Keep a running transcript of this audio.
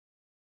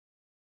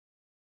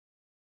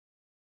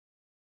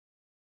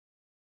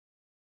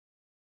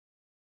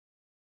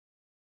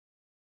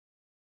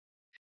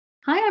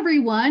Hi,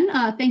 everyone.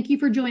 Thank you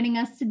for joining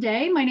us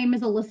today. My name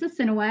is Alyssa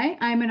Sinaway.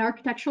 I'm an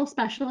architectural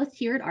specialist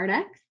here at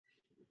ARDEX.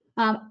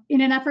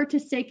 In an effort to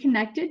stay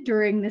connected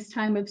during this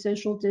time of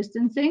social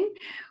distancing,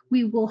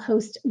 we will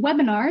host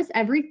webinars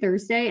every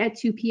Thursday at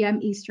 2 p.m.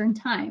 Eastern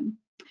Time.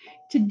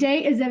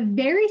 Today is a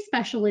very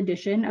special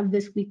edition of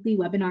this weekly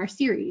webinar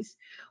series.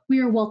 We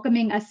are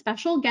welcoming a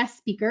special guest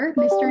speaker,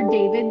 Mr.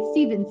 David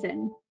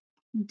Stephenson.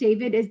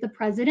 David is the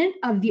president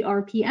of the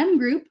RPM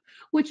Group,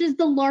 which is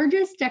the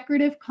largest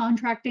decorative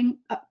concrete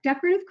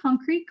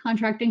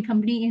contracting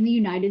company in the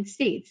United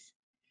States.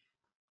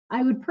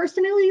 I would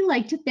personally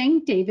like to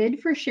thank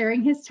David for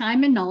sharing his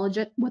time and knowledge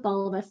with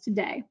all of us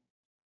today.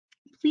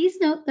 Please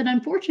note that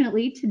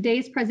unfortunately,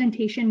 today's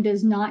presentation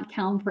does not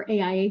count for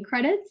AIA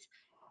credits.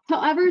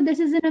 However, this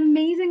is an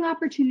amazing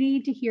opportunity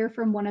to hear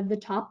from one of the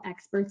top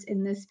experts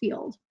in this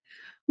field.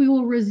 We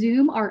will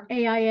resume our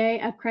AIA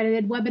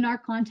accredited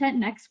webinar content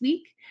next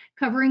week,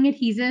 covering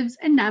adhesives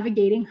and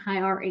navigating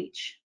high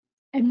RH.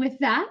 And with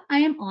that, I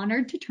am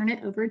honored to turn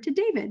it over to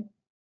David.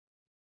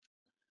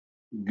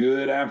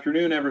 Good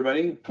afternoon,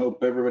 everybody.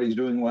 Hope everybody's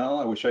doing well.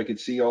 I wish I could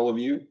see all of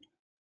you.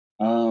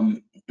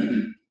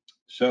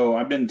 So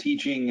I've been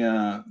teaching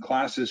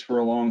classes for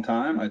a long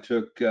time. I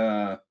took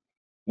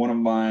one of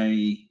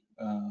my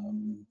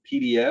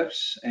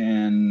PDFs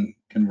and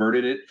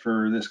converted it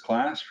for this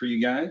class for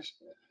you guys.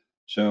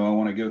 So I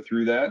want to go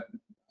through that.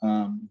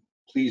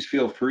 Please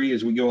feel free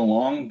as we go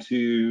along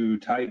to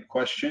type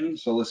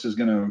questions. So Alyssa's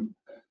going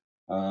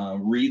to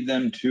read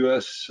them to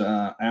us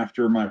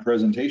after my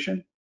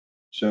presentation.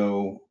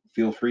 So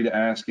feel free to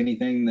ask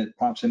anything that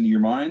pops into your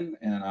mind,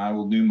 and I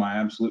will do my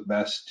absolute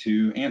best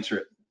to answer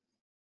it.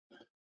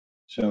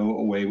 So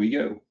away we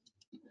go.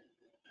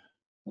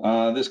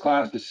 This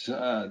class is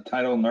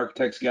titled An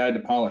Architect's Guide to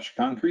Polished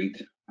Concrete.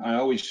 I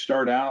always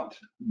start out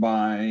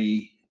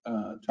by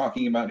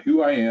talking about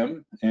who I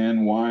am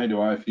and why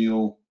do I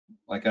feel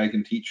like I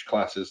can teach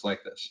classes like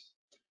this.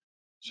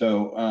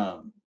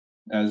 So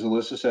as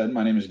Alyssa said,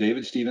 my name is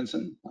David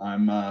Stephenson.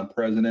 I'm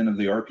president of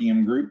the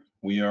RPM Group.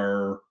 We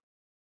are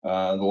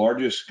the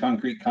largest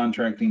concrete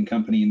contracting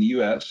company in the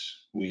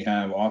US. We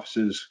have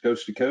offices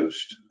coast to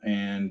coast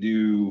and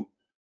do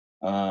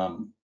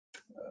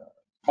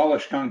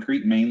polished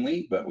concrete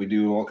mainly, but we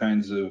do all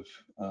kinds of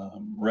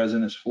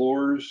resinous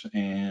floors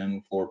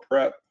and floor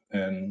prep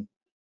and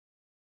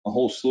a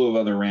whole slew of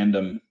other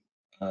random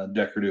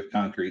decorative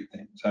concrete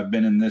things. I've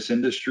been in this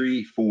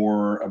industry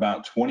for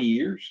about 20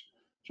 years. I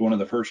was one of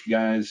the first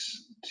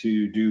guys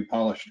to do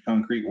polished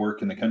concrete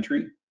work in the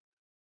country.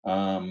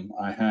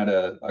 I had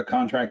a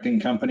contracting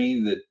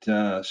company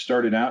that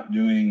started out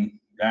doing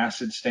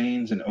acid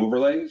stains and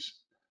overlays,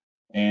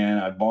 and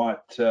I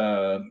bought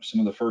some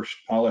of the first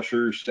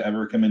polishers to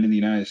ever come into the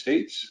United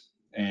States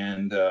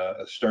and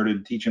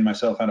started teaching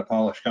myself how to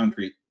polish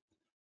concrete.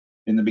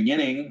 In the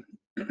beginning,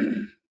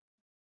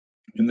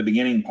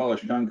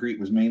 polished concrete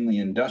was mainly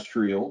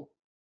industrial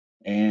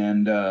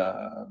and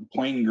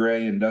plain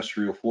gray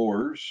industrial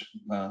floors.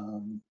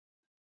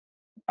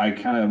 I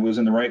kind of was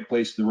in the right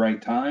place at the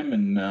right time,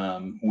 and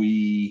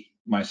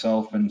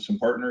myself and some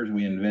partners,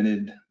 we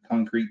invented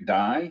concrete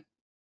dye.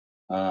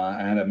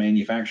 I had a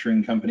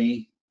manufacturing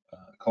company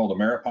called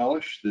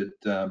Ameripolish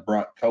that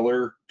brought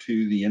color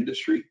to the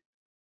industry.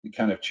 It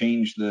kind of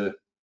changed the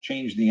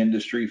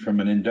industry from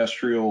an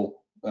industrial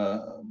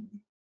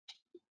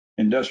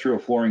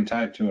flooring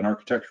type to an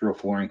architectural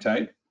flooring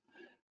type,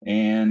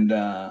 and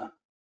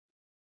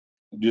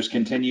just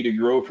continue to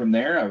grow from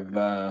there. I've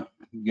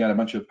got a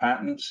bunch of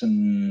patents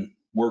and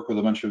work with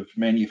a bunch of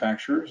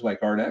manufacturers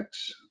like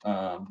ARDEX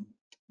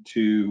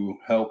to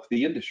help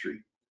the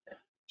industry.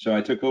 So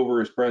I took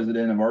over as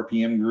president of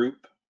RPM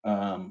Group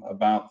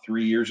about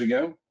 3 years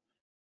ago,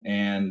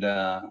 and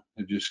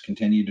it just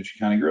continued to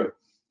kind of grow.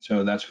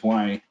 So that's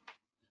why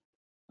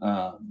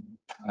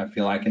I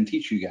feel I can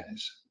teach you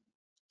guys.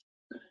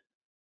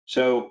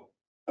 So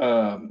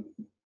I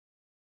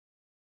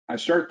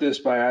start this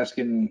by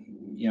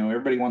asking,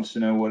 everybody wants to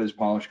know, what is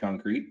polished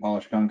concrete?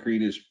 Polished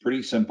concrete is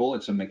pretty simple.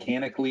 It's a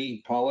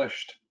mechanically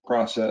polished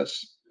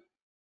process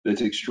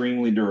that's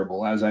extremely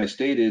durable. As I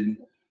stated,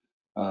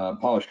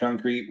 polished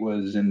concrete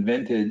was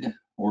invented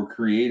or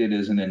created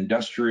as an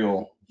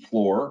industrial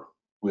floor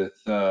with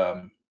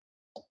for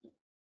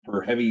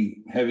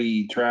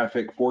heavy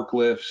traffic,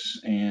 forklifts,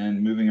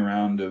 and moving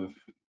around of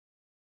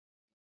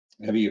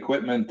heavy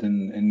equipment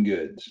and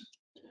goods.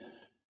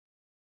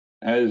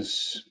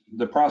 As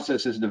the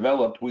process has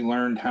developed, we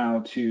learned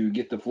how to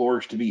get the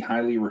floors to be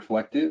highly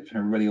reflective.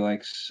 Everybody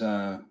likes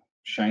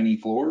shiny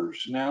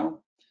floors now.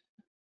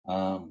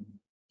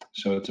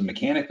 So it's a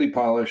mechanically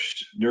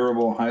polished,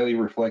 durable, highly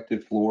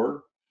reflective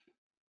floor.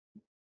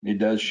 It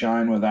does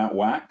shine without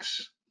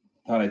wax.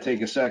 Thought I'd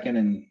take a second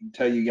and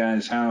tell you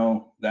guys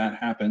how that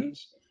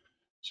happens.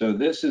 So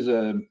this is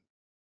a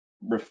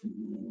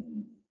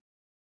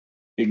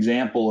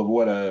example of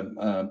what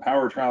a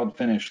power trowel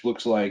finish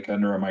looks like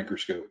under a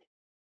microscope.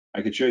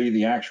 I could show you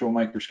the actual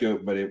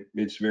microscope, but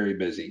it's very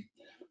busy.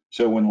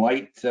 So when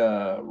light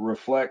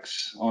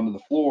reflects onto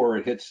the floor,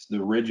 it hits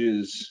the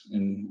ridges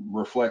and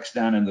reflects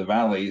down in the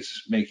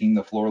valleys, making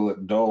the floor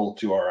look dull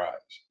to our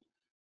eyes.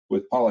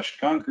 With polished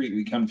concrete,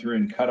 we come through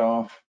and cut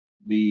off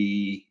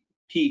the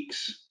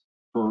peaks,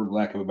 for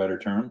lack of a better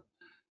term,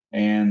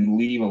 and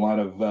leave a lot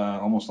of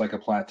almost like a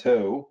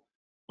plateau,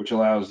 which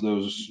allows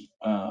those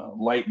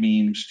light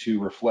beams to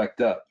reflect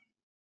up.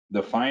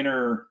 The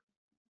finer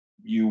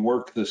you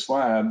work the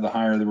slab, the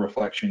higher the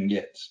reflection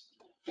gets.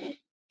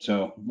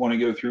 So want to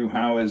go through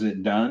how is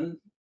it done?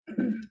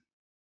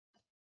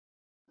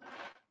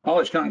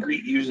 Polished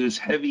concrete uses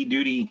heavy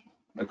duty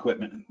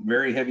equipment,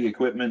 very heavy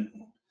equipment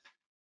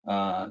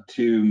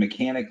to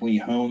mechanically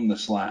hone the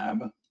slab.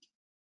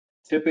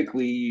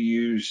 Typically you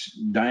use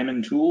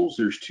diamond tools.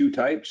 There's two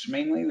types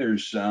mainly.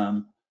 There's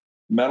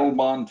metal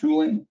bond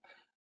tooling.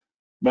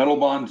 Metal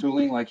bond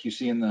tooling, like you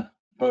see in the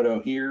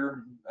photo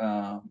here,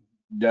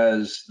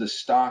 does the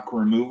stock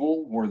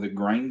removal or the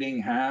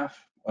grinding half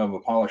of a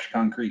polished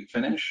concrete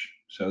finish.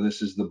 So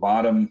this is the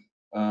bottom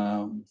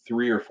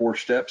 3 or 4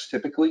 steps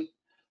typically.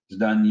 It's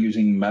done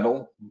using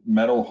metal.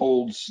 Metal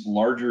holds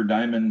larger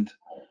diamond,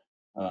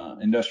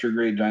 industrial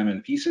grade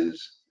diamond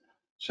pieces.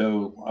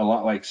 So a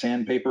lot like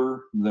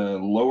sandpaper, the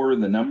lower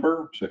the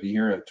number, so if you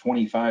hear a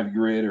 25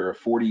 grit or a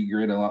 40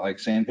 grit, a lot like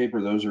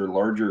sandpaper, those are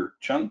larger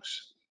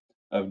chunks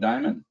of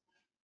diamond.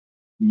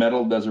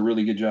 Metal does a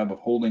really good job of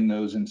holding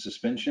those in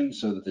suspension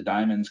so that the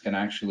diamonds can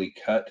actually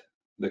cut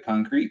the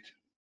concrete.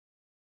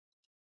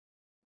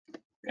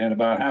 And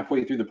about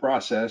halfway through the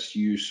process,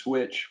 you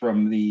switch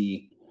from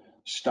the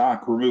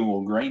stock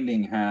removal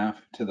grinding half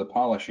to the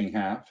polishing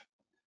half.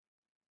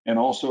 And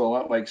also a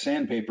lot like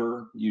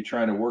sandpaper, you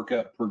try to work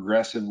up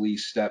progressively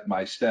step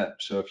by step.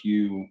 So if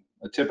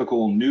a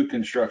typical new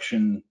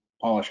construction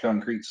polished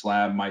concrete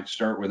slab might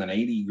start with an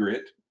 80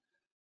 grit,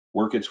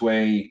 work its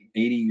way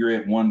 80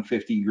 grit,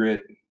 150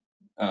 grit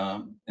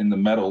in the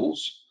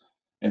metals,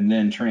 and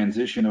then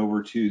transition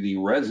over to the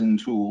resin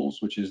tools,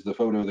 which is the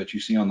photo that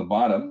you see on the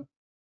bottom.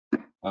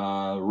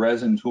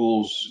 Resin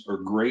tools are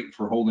great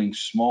for holding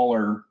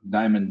smaller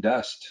diamond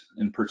dust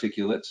and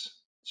particulates.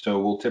 So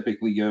we'll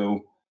typically go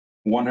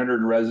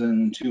 100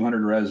 resin,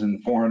 200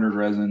 resin, 400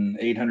 resin,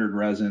 800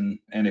 resin,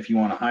 and if you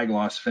want a high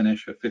gloss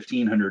finish, a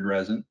 1500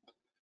 resin.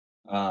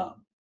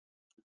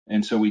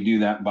 And so we do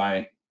that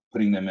by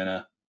putting them in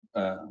a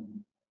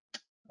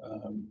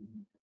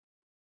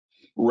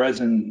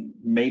resin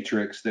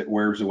matrix that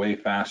wears away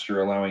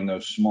faster, allowing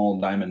those small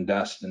diamond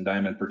dust and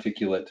diamond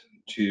particulate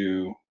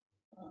to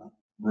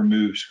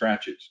remove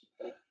scratches.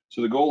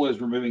 So the goal is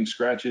removing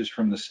scratches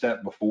from the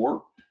step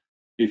before.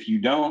 If you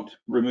don't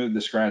remove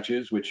the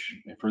scratches, which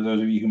for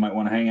those of you who might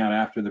want to hang out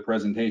after the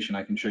presentation,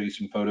 I can show you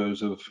some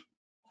photos of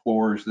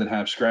floors that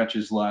have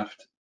scratches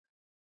left.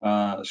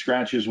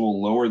 Scratches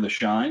will lower the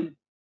shine.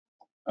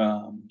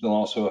 They'll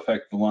also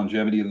affect the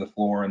longevity of the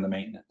floor and the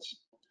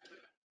maintenance.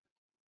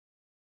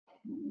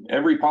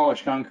 Every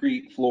polished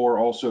concrete floor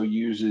also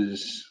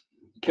uses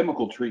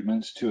chemical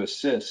treatments to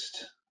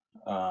assist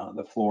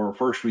the floor.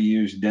 First, we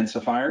use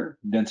densifier.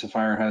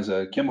 Densifier has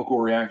a chemical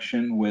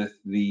reaction with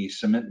the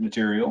cement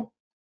material,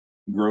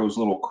 grows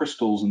little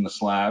crystals in the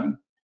slab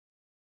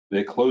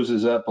that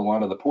closes up a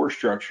lot of the pore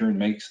structure and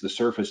makes the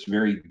surface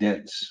very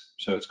dense.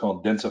 So it's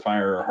called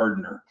densifier or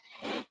hardener.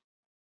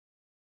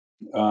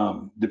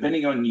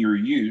 Depending on your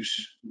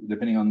use,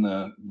 depending on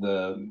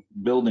the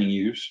building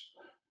use,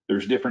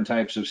 there's different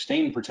types of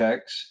stain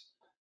protects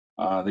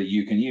that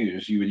you can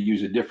use. You would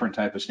use a different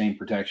type of stain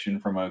protection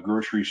from a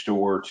grocery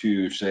store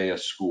to, say, a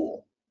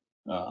school.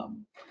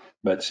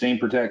 But stain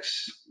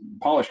protects,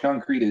 polished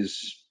concrete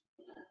is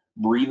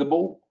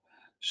breathable.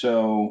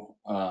 So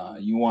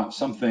you want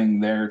something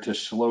there to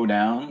slow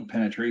down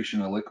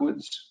penetration of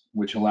liquids,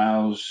 which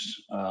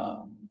allows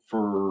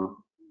for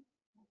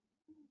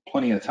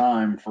plenty of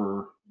time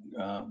for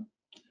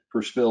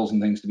spills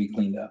and things to be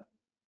cleaned up.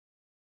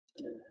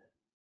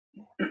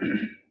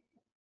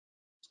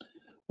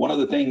 One of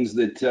the things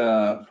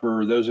that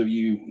for those of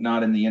you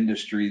not in the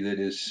industry that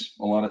is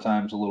a lot of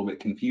times a little bit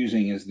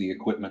confusing is the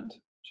equipment.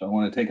 So I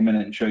want to take a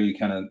minute and show you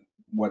kind of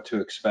what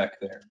to expect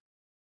there.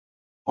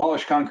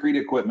 Polished concrete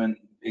equipment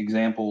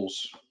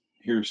examples,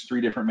 here's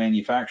 3 different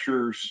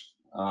manufacturers.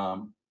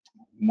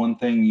 One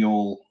thing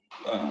you'll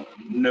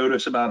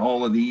notice about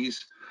all of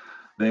these,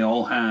 they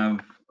all have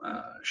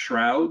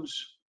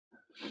shrouds.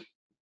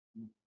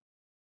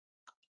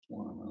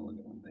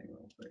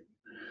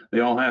 They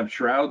all have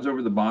shrouds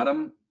over the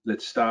bottom that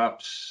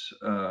stops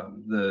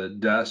the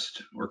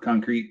dust or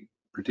concrete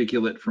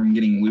particulate from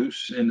getting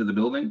loose into the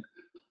building.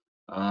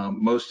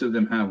 Most of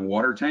them have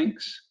water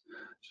tanks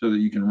so that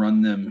you can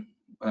run them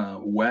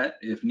wet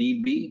if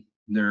need be.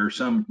 There are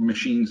some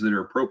machines that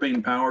are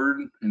propane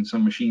powered and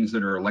some machines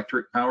that are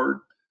electric powered.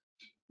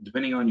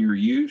 Depending on your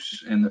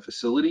use and the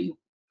facility,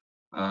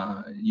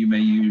 you may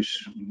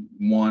use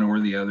one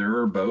or the other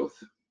or both.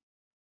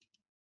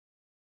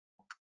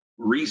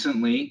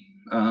 Recently,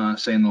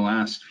 say in the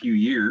last few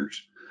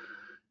years,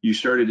 you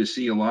started to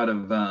see a lot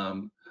of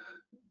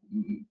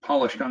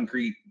polished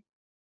concrete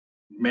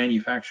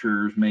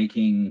manufacturers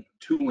making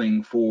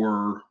tooling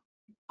for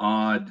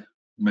odd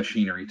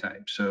machinery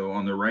types. So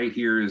on the right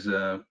here is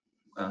a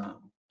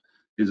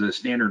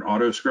standard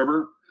auto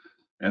scrubber,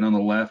 and on the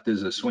left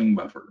is a swing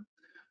buffer.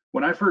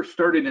 When I first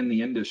started in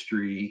the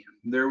industry,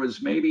 there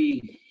was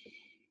maybe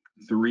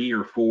 3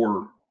 or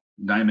 4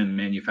 diamond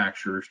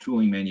manufacturers,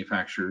 tooling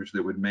manufacturers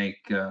that would make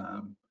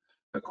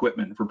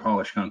equipment for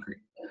polished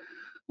concrete.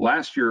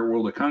 Last year at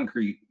World of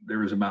Concrete, there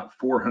was about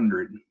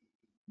 400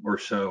 or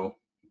so,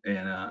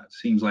 and it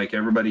seems like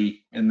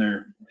everybody and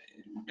their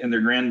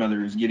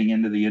grandmother is getting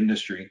into the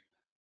industry.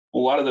 A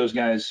lot of those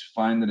guys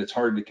find that it's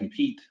hard to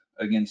compete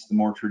against the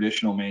more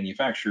traditional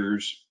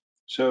manufacturers,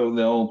 so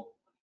they'll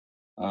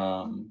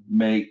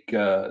make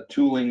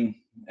tooling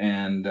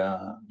and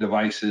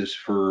devices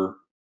for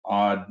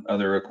odd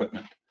other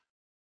equipment.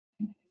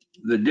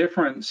 The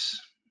difference,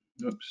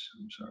 oops,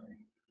 I'm sorry.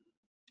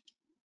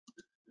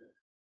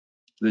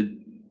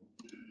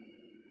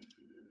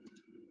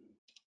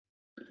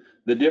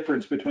 The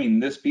difference between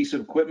this piece of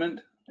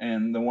equipment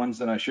and the ones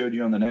that I showed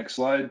you on the next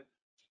slide,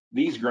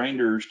 these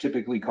grinders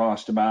typically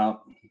cost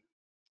about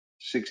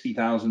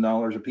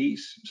 $60,000 a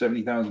piece,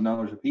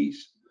 $70,000 a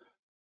piece.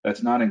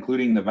 That's not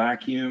including the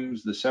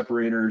vacuums, the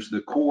separators,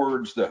 the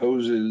cords, the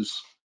hoses,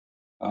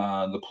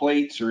 the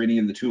plates, or any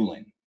of the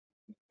tooling.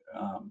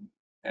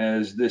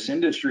 As this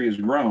industry has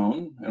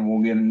grown, and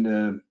we'll get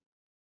into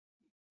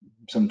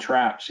some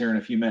traps here in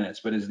a few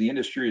minutes, but as the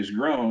industry has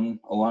grown,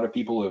 a lot of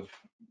people have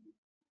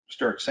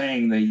start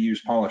saying they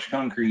use polished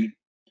concrete,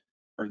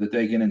 or that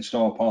they can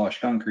install polished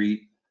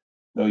concrete.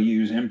 They'll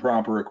use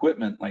improper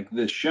equipment like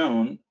this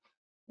shown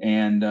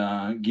and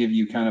give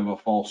you kind of a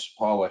false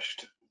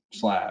polished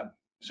slab.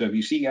 So if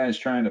you see guys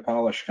trying to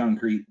polish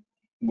concrete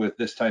with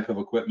this type of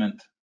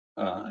equipment,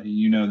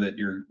 you know that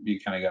you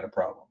kind of got a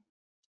problem.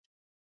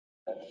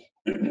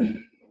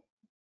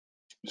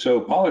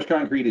 So polished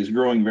concrete is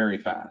growing very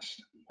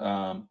fast.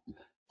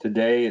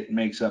 Today, it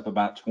makes up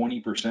about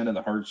 20% of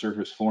the hard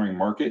surface flooring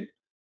market,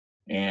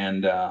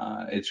 and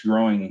it's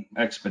growing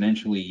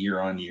exponentially year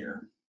on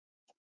year.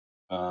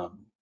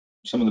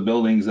 Some of the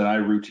buildings that I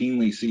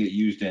routinely see it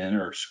used in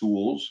are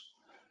schools.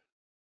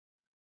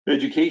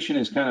 Education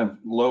is kind of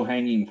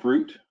low-hanging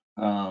fruit.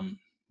 You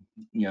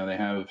know, they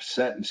have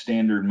set and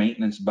standard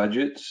maintenance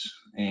budgets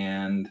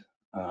and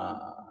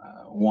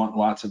want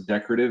lots of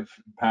decorative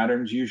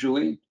patterns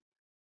usually.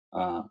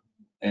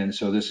 And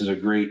so this is a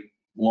great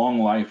long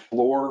life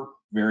floor,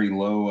 very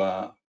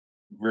low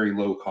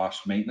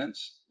cost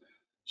maintenance.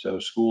 So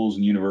schools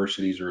and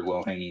universities are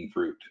low-hanging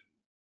fruit.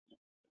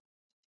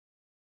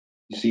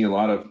 You see a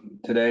lot of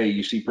today,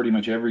 you see pretty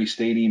much every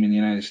stadium in the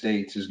United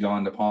States has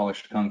gone to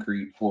polished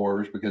concrete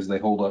floors because they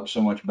hold up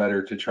so much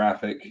better to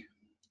traffic.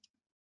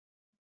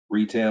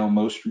 Retail,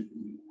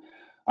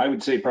 I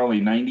would say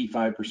probably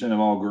 95% of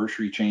all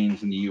grocery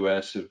chains in the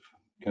US have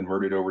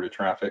converted over to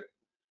traffic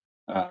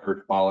or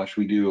to polish.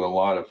 We do a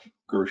lot of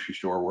grocery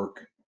store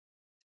work.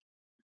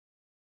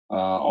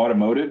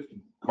 Automotive,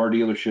 car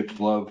dealerships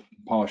love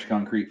polished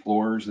concrete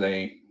floors.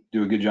 They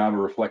do a good job of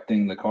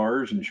reflecting the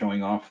cars and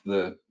showing off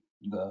the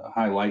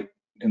highlight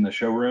in the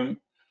showroom,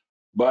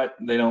 but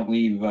they don't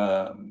leave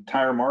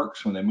tire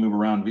marks when they move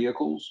around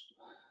vehicles,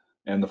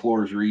 and the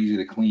floors are easy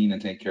to clean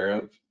and take care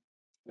of.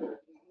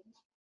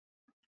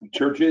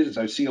 Churches,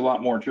 I see a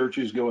lot more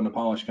churches go into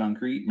polished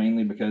concrete,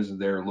 mainly because of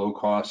their low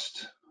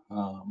cost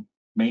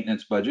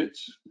maintenance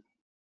budgets.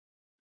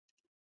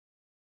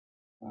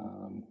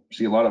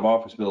 See a lot of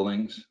office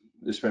buildings,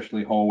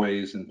 especially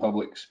hallways and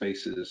public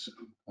spaces,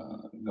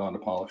 gone to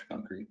polished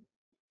concrete.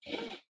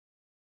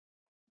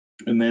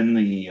 And then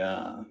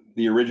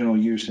the original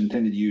use,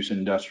 intended use,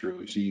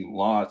 industrial. You see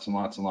lots and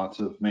lots and lots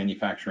of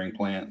manufacturing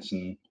plants,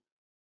 and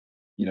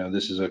you know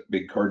this is a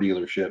big car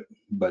dealership,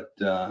 but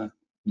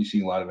you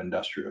see a lot of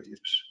industrial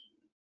use.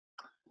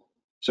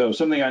 So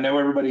something I know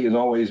everybody is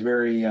always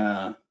very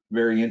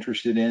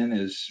interested in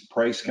is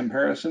price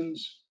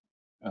comparisons.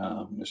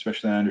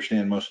 Especially I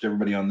understand most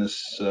everybody on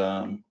this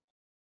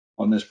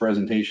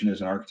presentation is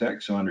an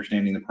architect, so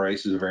understanding the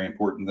price is a very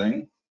important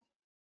thing.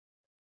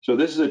 So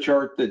this is a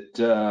chart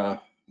that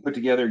put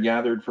together,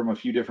 gathered from a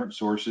few different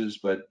sources,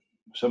 but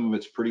some of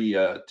it's pretty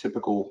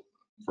typical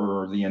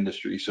for the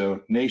industry.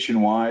 So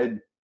nationwide,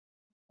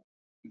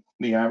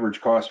 the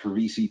average cost for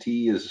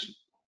VCT is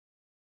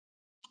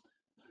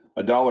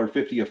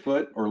 $1.50 a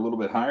foot or a little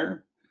bit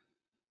higher.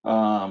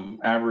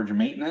 Average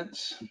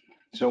maintenance.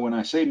 So when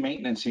I say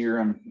maintenance here,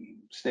 I'm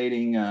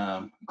stating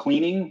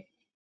cleaning,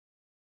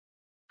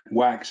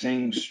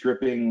 waxing,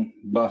 stripping,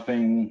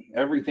 buffing,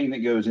 everything that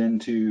goes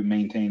into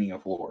maintaining a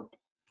floor.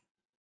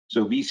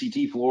 So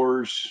VCT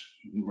floors,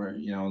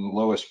 you know, the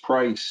lowest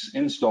price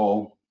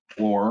install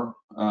floor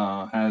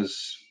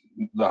has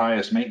the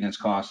highest maintenance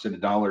cost at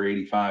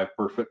 $1.85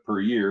 per foot per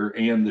year,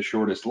 and the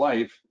shortest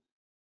life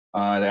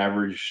at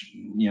average,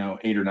 you know,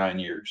 8 or 9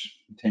 years,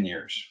 10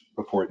 years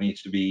before it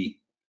needs to be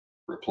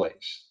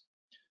replaced.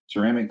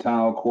 Ceramic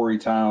tile, quarry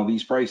tile,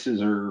 these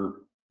prices are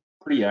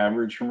pretty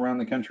average from around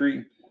the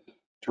country.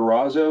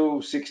 Terrazzo,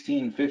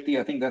 $16.50,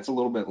 I think that's a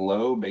little bit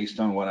low based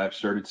on what I've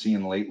started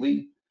seeing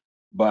lately.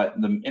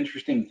 But the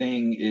interesting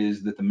thing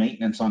is that the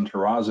maintenance on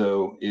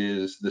terrazzo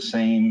is the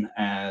same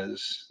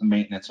as the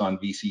maintenance on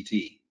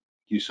VCT.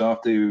 You still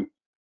have to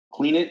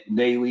clean it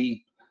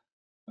daily,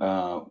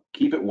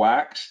 keep it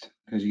waxed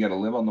because you got to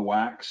live on the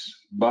wax,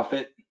 buff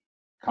it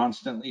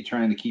constantly,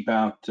 trying to keep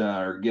out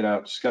or get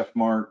out scuff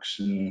marks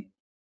and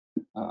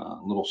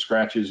little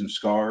scratches and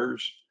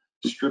scars.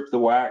 Strip the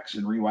wax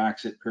and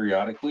re-wax it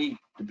periodically,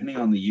 depending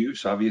on the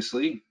use,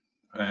 obviously.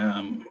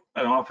 An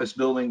office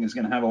building is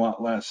going to have a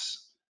lot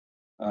less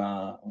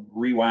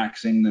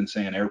re-waxing than,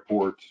 say, an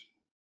airport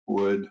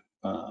would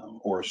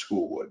or a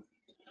school would.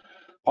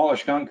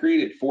 Polished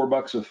concrete at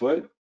 $4 a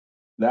foot.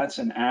 That's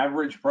an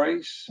average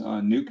price.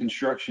 New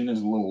construction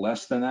is a little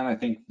less than that. I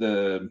think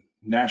the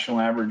national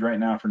average right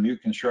now for new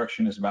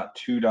construction is about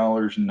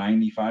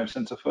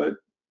 $2.95 a foot.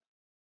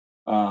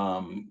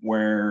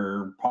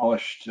 Where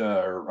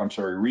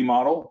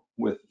remodel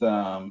with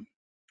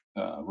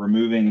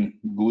removing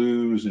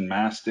glues and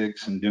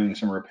mastics and doing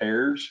some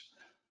repairs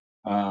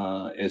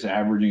is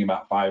averaging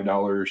about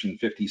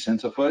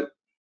 $5.50 a foot,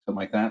 something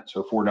like that.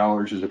 So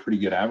 $4 is a pretty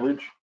good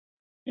average.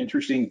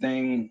 Interesting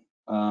thing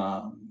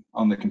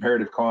on the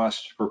comparative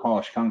cost for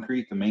polished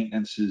concrete, the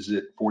maintenance is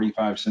at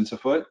 45 cents a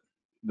foot.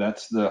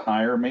 That's the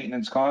higher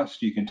maintenance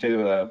cost. You can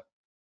tell,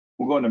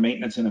 we'll go into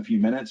maintenance in a few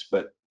minutes,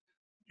 but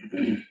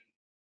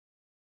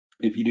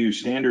if you do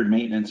standard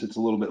maintenance, it's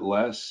a little bit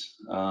less.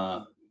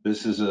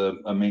 This is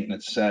a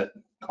maintenance set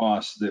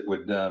cost that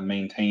would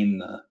maintain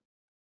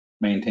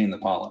the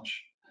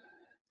polish.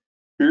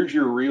 Here's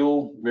your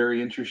real,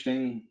 very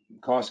interesting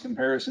cost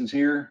comparisons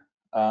here.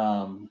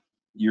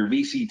 Your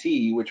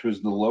VCT, which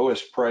was the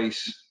lowest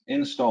price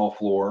install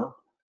floor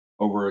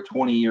over a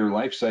 20-year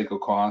life cycle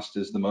cost,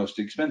 is the most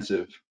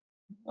expensive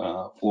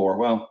floor.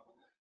 Well,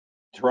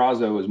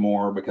 terrazzo is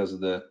more because of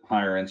the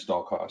higher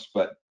install cost,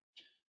 but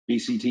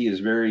VCT is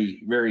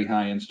very, very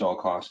high install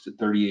cost at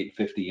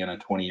 $38.50 in a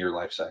 20-year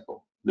life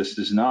cycle. This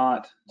does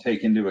not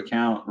take into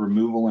account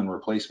removal and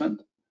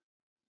replacement.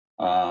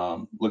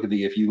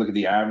 If you look at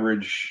the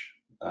average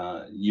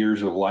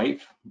years of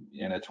life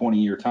in a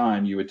 20-year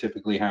time, you would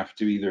typically have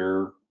to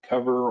either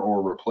cover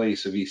or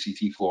replace a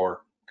VCT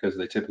floor because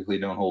they typically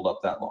don't hold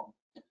up that long.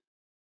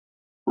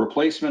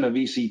 Replacement of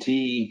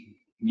VCT,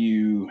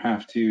 you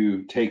have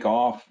to take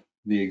off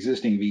the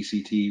existing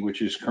VCT,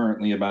 which is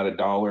currently about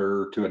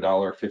 $1 to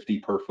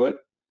 $1.50 per foot,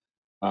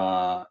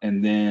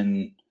 and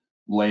then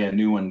lay a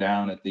new one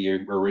down at the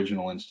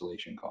original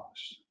installation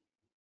cost.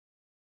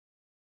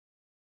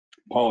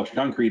 Polished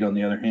concrete, on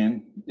the other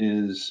hand,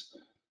 is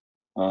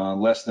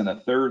less than a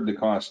third the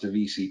cost of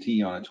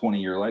VCT on a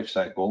 20-year life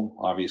cycle,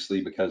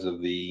 obviously because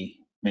of the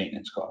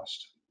maintenance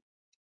cost.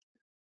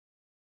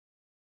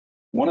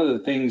 One of the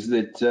things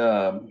that,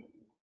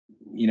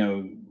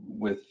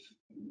 with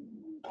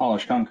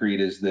polished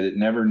concrete is that it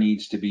never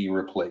needs to be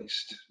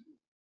replaced.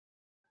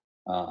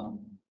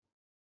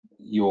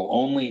 You'll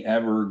only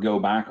ever go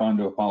back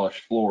onto a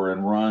polished floor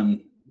and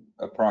run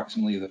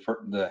approximately the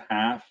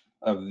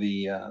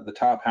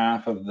top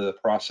half of the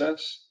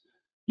process.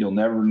 You'll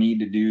never need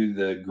to do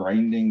the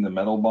grinding the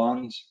metal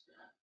bonds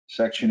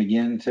section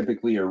again.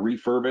 Typically a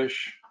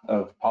refurbish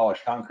of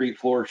polished concrete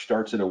floor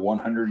starts at a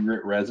 100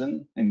 grit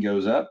resin and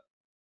goes up.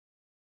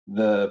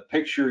 The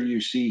picture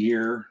you see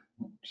here,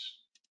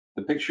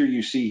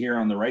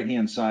 on the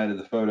right-hand side of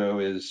the photo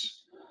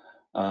is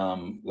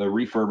the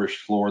refurbished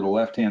floor. The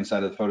left-hand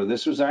side of the photo.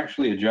 This was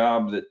actually a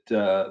job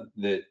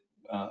that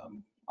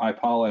I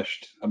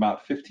polished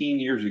about 15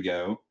 years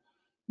ago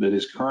that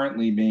is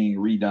currently being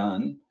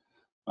redone.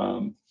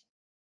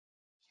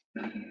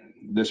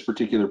 This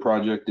particular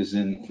project is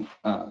in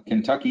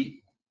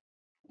Kentucky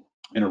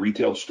in a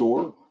retail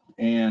store.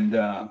 And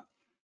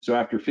so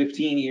after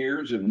 15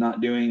 years of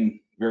not doing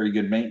very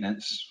good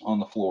maintenance on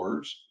the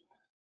floors,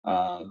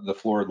 the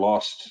floor had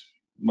lost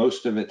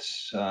most of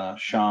its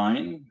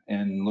shine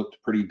and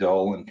looked pretty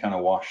dull and kind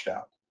of washed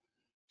out.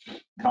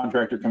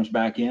 Contractor comes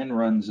back in,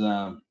 runs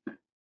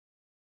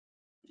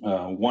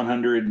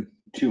 100,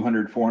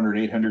 200, 400,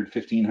 800,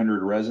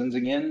 1500 resins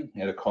again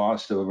at a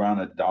cost of around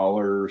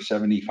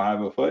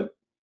 $1.75 a foot,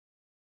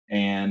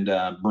 and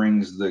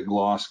brings the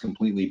gloss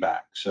completely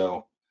back.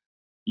 So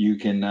you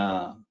can,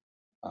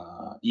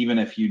 even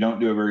if you don't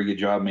do a very good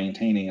job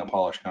maintaining a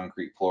polished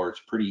concrete floor,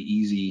 it's pretty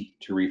easy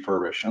to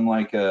refurbish.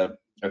 Unlike a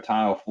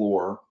tile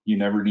floor, you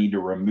never need to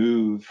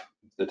remove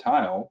the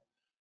tile,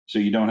 so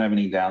you don't have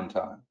any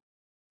downtime.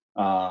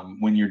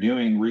 When you're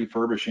doing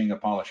refurbishing a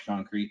polished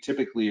concrete,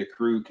 typically a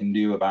crew can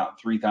do about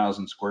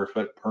 3,000 square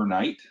foot per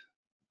night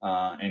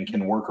and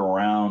can work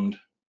around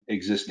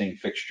existing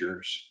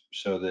fixtures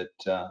so that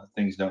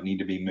things don't need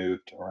to be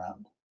moved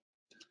around.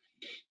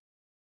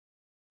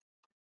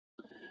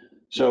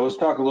 So let's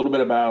talk a little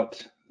bit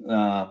about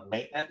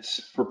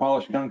maintenance for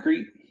polished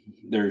concrete.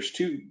 There's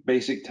two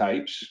basic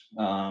types.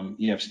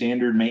 You have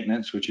standard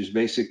maintenance, which is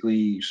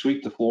basically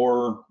sweep the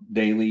floor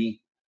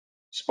daily,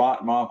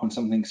 spot mop when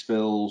something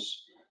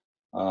spills,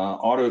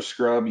 auto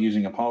scrub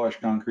using a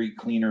polished concrete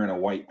cleaner and a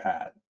white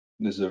pad.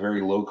 This is a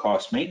very low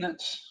cost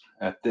maintenance.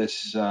 At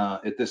this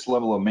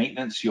level of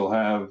maintenance, you'll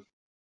have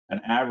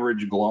an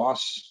average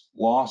gloss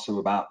loss of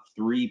about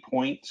 3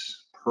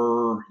 points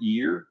per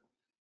year.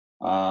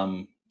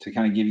 To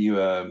kind of give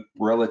you a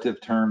relative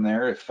term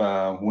there, if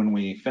when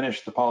we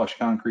finish the polished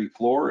concrete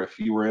floor, if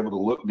you were able to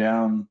look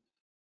down,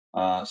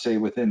 say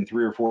within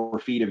 3 or 4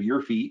 feet of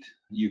your feet,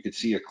 you could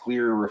see a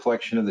clear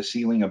reflection of the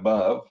ceiling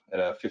above at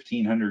a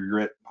 1500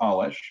 grit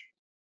polish.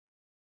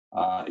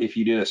 If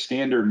you did a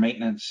standard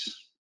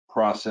maintenance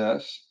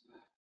process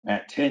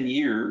at 10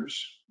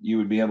 years, you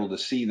would be able to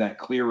see that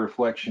clear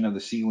reflection of the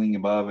ceiling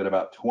above at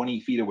about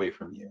 20 feet away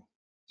from you.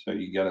 So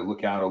you got to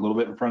look out a little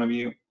bit in front of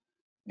you,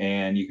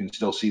 and you can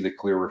still see the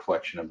clear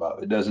reflection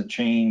above. It doesn't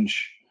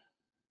change.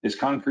 As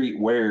concrete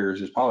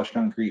wears, as polished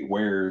concrete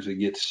wears, it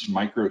gets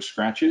micro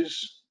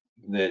scratches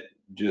that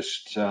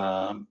just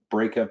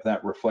break up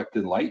that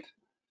reflected light.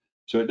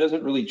 So it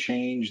doesn't really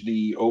change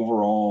the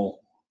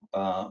overall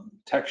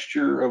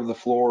texture of the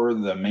floor,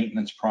 the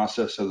maintenance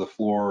process of the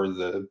floor,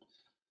 the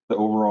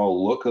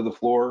overall look of the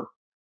floor.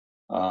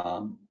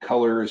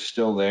 Color is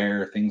still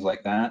there, things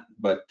like that,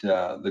 but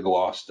the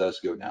gloss does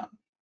go down.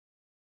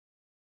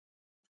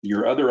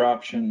 Your other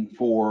option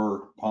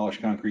for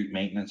polished concrete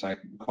maintenance, I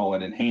call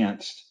it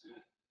enhanced,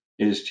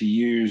 is to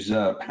use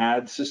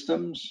pad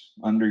systems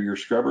under your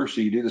scrubber.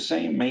 So you do the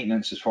same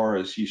maintenance as far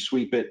as you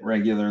sweep it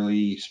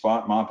regularly,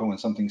 spot mop it when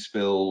something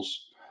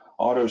spills,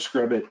 auto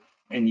scrub it,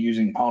 and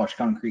using polished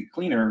concrete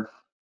cleaner.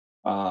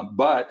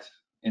 But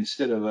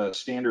instead of a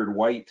standard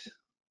white,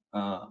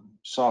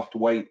 soft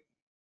white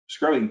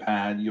scrubbing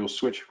pad, you'll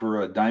switch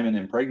for a diamond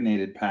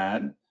impregnated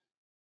pad,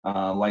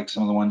 like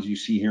some of the ones you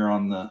see here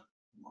on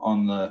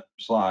the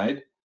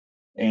slide.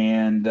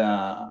 And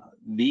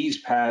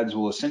these pads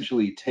will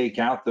essentially take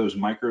out those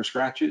micro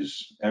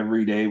scratches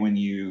every day when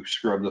you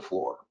scrub the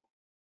floor.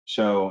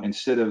 So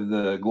instead of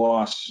the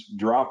gloss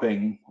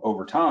dropping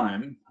over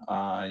time,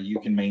 you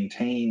can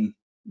maintain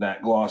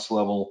that gloss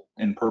level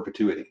in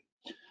perpetuity.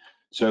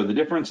 So the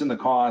difference in the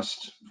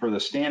cost for the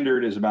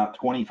standard is about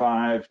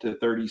 25 to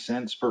 30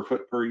 cents per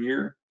foot per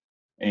year.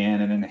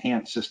 And an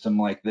enhanced system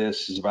like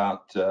this is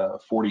about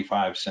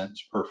 45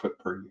 cents per foot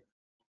per year.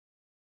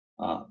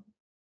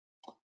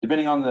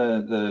 Depending on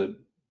the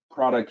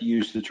product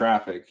used to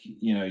traffic,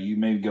 you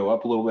may go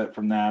up a little bit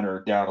from that or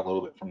down a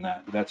little bit from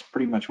that. But that's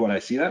pretty much what I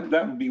see. That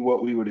would be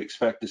what we would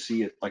expect to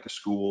see at like a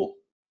school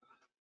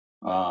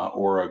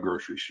or a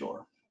grocery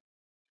store.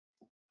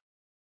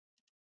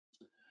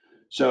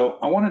 So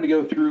I wanted to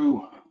go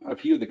through a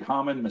few of the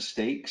common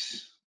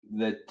mistakes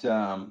that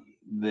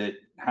that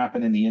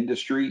happen in the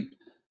industry.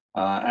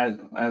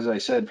 As I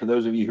said, for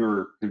those of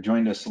you who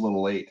joined us a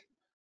little late,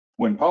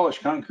 when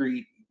polished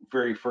concrete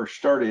very first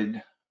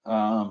started,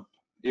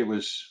 it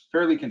was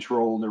fairly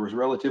controlled. There was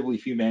relatively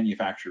few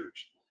manufacturers.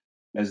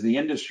 As the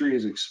industry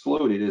has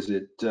exploded, as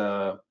it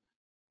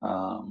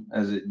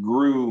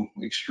grew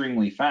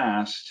extremely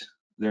fast,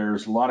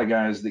 there's a lot of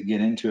guys that get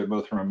into it,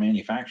 both from a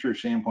manufacturer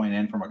standpoint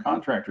and from a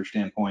contractor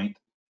standpoint,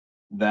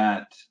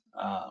 that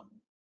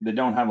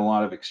don't have a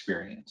lot of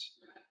experience.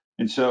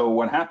 And so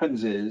what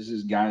happens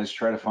is guys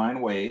try to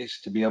find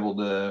ways to be able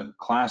to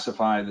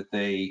classify that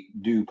they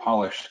do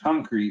polished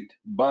concrete,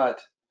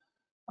 but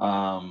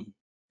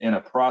in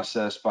a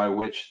process by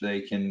which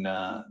they can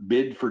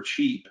bid for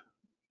cheap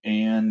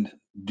and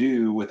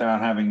do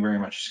without having very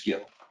much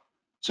skill.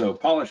 So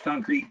polished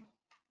concrete,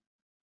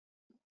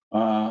 a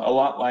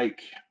lot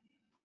like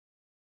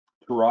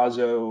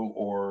terrazzo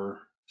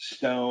or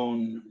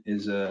stone,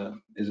 is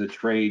a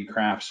trade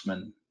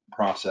craftsman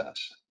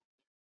process.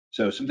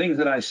 So some things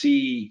that I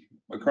see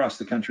across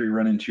the country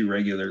run into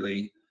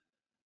regularly: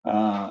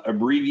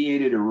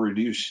 abbreviated or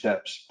reduced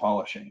steps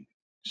polishing.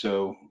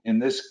 So in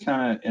this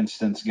kind of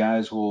instance,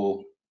 guys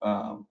will,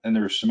 and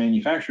there's some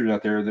manufacturers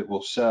out there that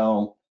will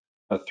sell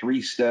a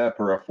 3-step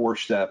or a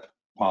 4-step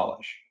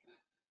polish.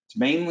 It's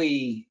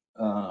mainly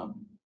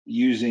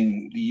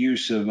using the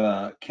use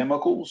of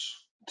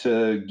chemicals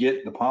to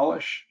get the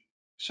polish.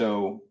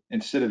 So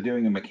instead of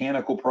doing a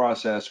mechanical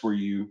process where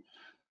you,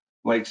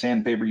 like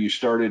sandpaper, you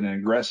start at an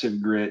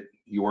aggressive grit,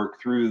 you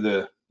work through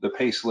the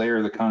paste layer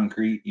of the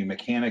concrete, you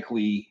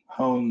mechanically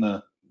hone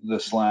the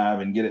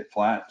slab and get it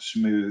flat,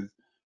 smooth,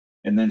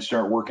 and then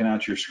start working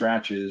out your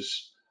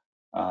scratches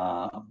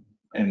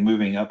and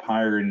moving up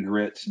higher in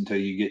grits until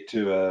you get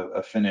to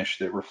a finish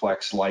that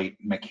reflects light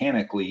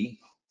mechanically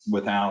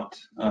without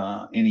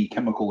any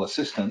chemical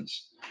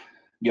assistance.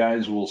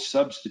 Guys will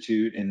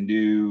substitute and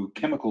do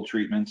chemical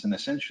treatments and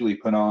essentially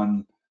put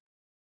on,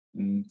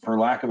 for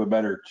lack of a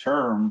better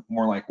term,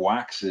 more like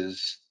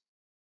waxes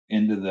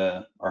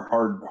into or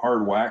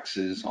hard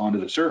waxes onto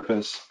the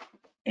surface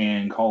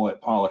and call it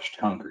polished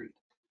concrete.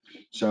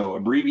 So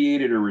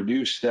abbreviated or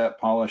reduced step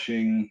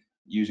polishing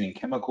using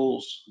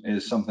chemicals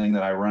is something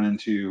that I run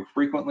into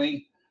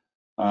frequently.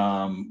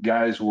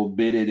 Guys will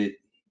bid it at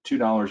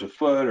 $2 a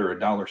foot or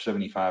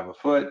 $1.75 a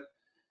foot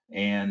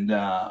and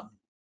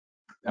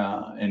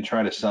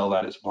try to sell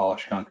that as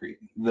polished concrete.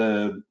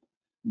 The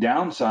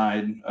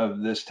downside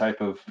of this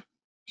type of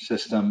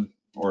system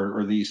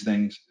or these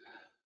things,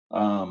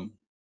 also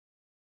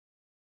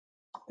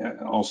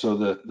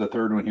the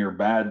third one here,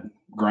 bad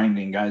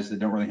grinding, guys that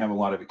don't really have a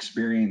lot of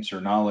experience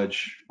or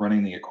knowledge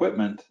running the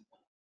equipment,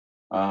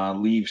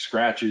 leave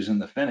scratches in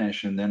the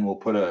finish, and then we'll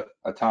put a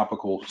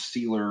topical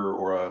sealer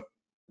or a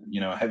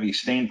heavy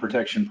stain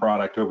protection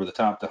product over the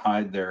top to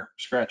hide their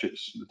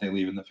scratches that they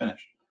leave in the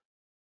finish.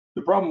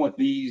 The problem with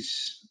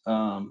these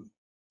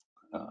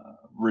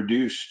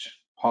reduced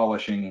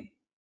polishing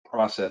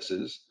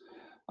processes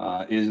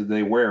is that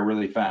they wear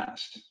really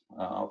fast.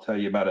 I'll tell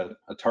you about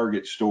a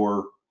Target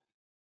store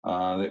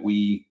that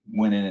we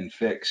went in and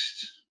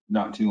fixed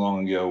not too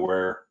long ago,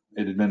 where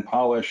it had been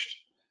polished,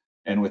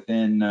 and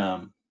within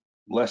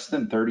less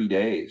than 30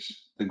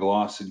 days, the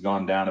gloss had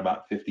gone down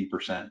about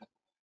 50%.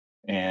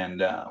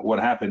 And what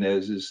happened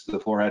is the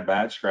floor had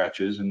bad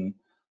scratches, and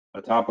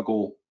a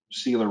topical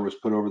sealer was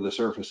put over the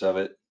surface of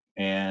it.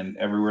 And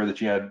everywhere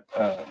that you had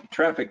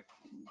traffic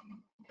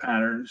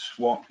patterns,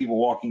 people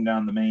walking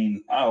down the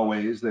main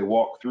aisleways, they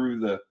walk through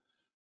the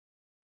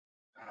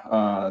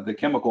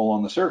chemical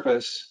on the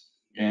surface,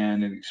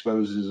 and it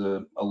exposes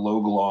a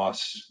low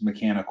gloss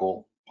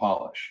mechanical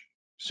polish.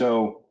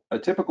 So a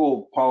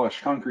typical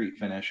polished concrete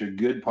finish, a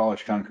good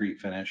polished concrete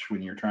finish,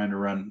 when you're trying to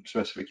run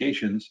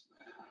specifications,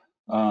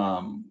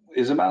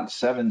 is about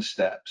 7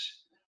 steps.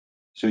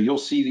 So you'll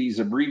see these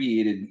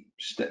abbreviated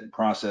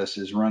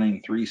processes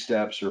running 3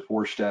 steps or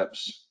 4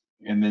 steps,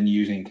 and then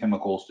using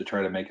chemicals to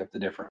try to make up the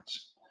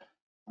difference.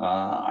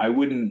 I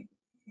wouldn't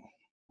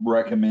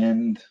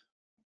recommend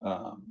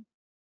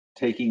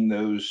taking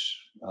those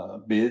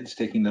bids,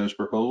 taking those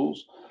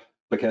proposals,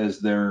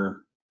 because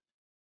you're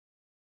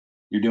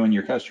doing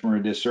your customer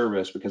a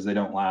disservice, because they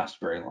don't last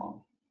very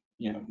long.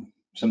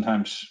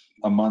 Sometimes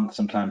a month,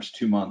 sometimes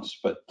 2 months,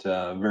 but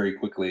very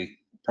quickly,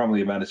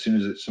 probably about as soon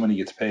as somebody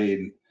gets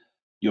paid,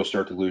 you'll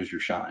start to lose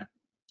your shine.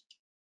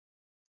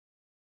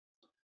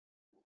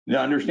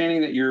 Now,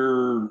 understanding that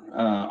you're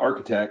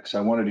architects,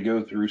 I wanted to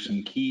go through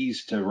some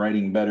keys to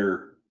writing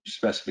better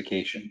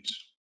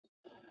specifications.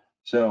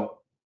 So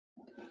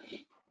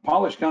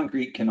polished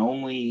concrete can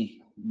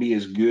only be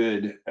as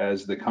good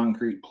as the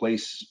concrete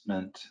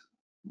placement,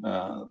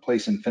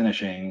 place and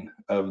finishing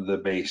of the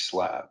base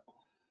slab.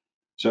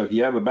 So if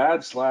you have a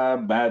bad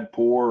slab, bad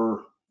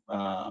pour,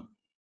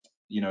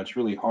 it's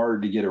really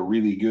hard to get a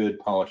really good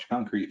polished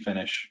concrete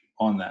finish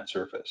on that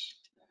surface.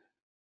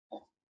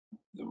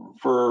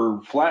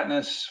 For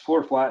flatness,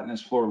 floor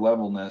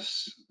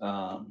levelness,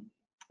 I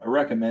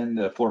recommend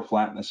a floor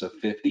flatness of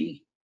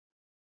 50.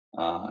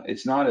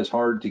 It's not as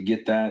hard to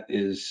get that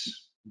as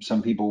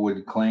some people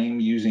would claim,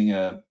 using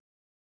a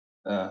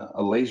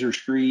laser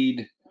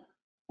screed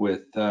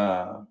with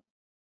a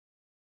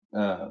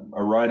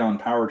ride-on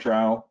power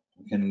trowel.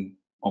 Can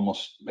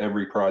almost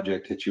every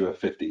project hit you a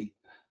 50.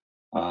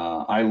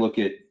 I look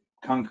at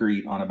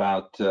concrete on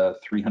about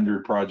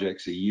 300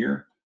 projects a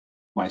year,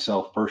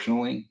 myself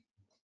personally.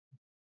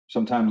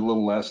 Sometimes a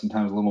little less,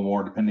 sometimes a little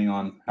more, depending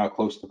on how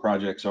close the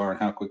projects are and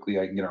how quickly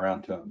I can get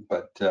around to them.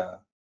 But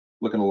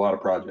look at a lot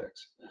of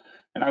projects.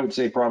 And I would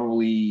say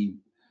probably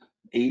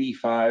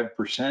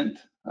 85%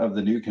 of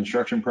the new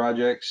construction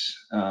projects,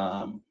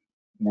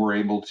 we're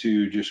able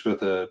to, just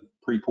with a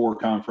pre-pour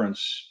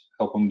conference,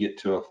 help them get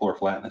to a floor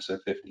flatness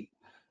of 50. If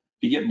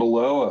you get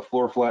below a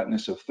floor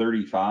flatness of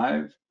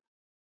 35,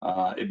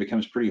 it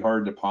becomes pretty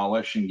hard to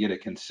polish and get a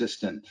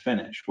consistent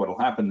finish. What'll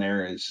happen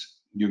there is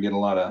you'll get a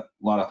lot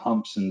of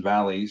humps and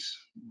valleys,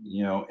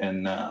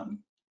 and kind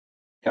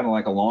of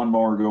like a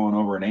lawnmower going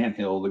over an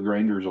anthill, the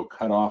grinders will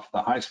cut off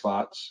the high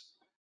spots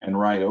and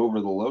ride over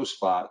the low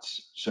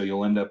spots. So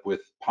you'll end up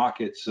with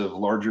pockets of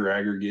larger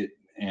aggregate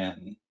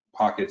and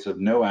pockets of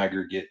no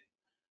aggregate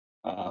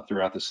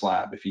throughout the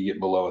slab if you get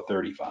below a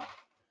 35.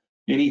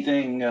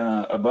 Anything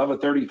above a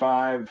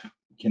 35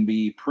 can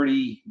be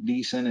pretty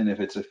decent, and if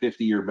it's a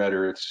 50 or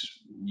better,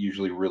 it's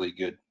usually really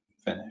good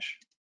finish.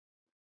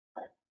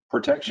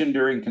 Protection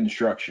during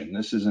construction.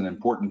 This is an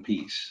important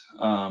piece.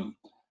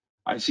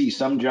 I see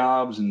some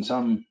jobs and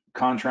some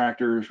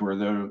contractors where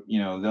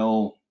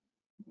they'll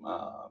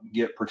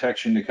get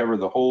protection to cover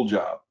the whole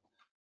job.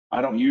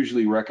 I don't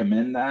usually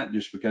recommend that,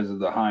 just because of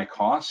the high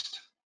cost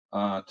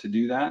to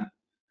do that.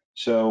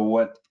 So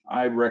what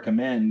I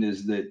recommend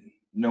is that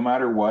no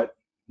matter what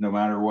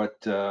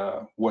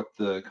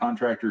the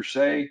contractors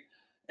say,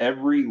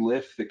 every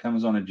lift that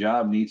comes on a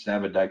job needs to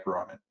have a diaper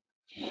on it.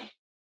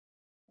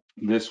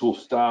 This will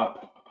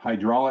stop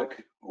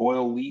hydraulic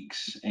oil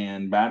leaks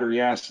and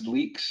battery acid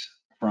leaks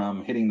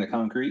from hitting the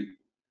concrete.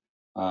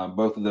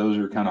 Both of those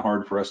are kind of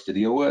hard for us to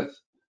deal with.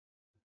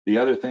 The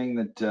other thing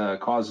that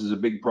causes a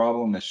big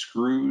problem is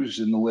screws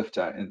in the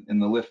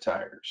lift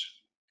tires.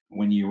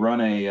 When you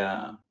run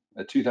a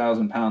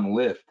 2,000-pound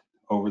lift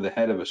over the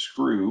head of a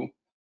screw,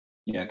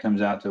 it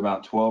comes out to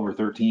about 12 or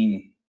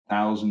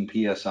 13,000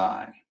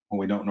 psi. Well,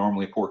 we don't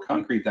normally pour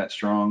concrete that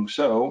strong,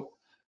 so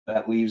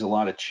that leaves a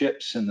lot of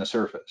chips in the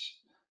surface.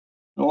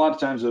 And a lot of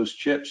times those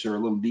chips are a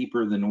little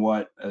deeper than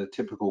what a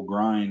typical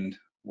grind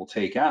will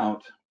take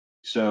out,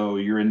 so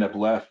you end up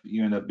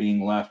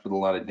being left with a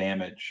lot of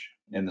damage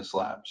in the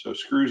slab. So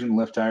screws and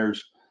lift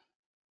tires,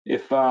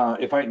 if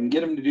I can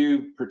get them to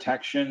do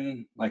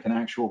protection, like an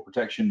actual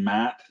protection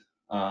mat,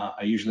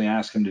 I usually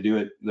ask them to do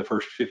it the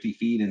first 50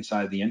 feet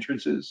inside the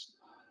entrances,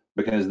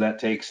 because that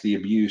takes the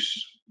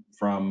abuse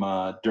from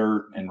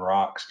dirt and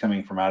rocks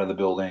coming from out of the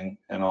building,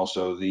 and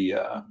also the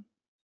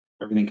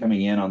everything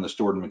coming in on the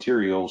stored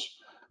materials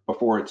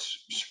before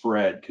it's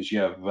spread, because you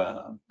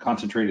have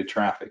concentrated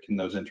traffic in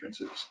those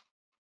entrances.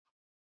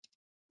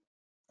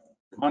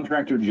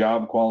 Contractor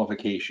job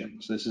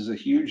qualifications. This is a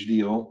huge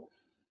deal.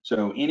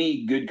 So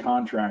any good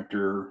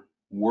contractor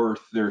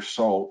worth their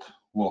salt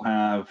will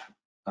have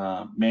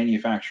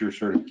manufacturer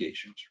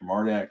certifications from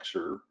ARDEX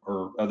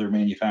or other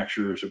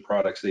manufacturers of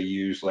products they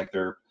use, like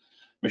their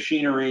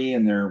machinery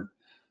and their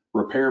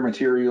repair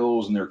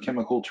materials and their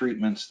chemical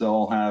treatments.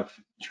 They'll have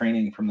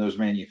training from those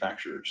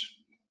manufacturers.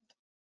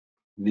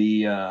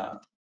 I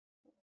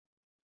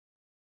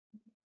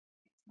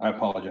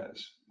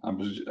apologize.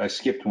 I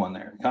skipped one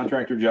there.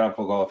 Contractor job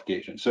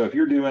qualification. So if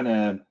you're doing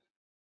a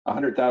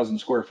 100,000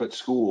 square foot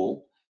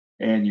school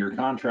and your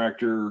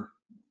contractor,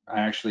 I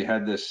actually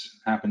had this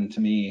happen to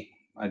me.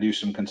 I do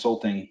some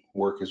consulting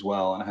work as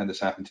well, and I had this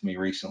happen to me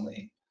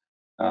recently.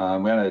 We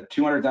had a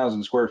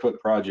 200,000 square foot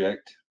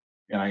project,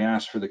 and I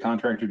asked for the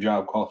contractor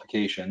job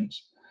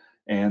qualifications,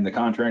 and the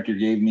contractor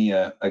gave me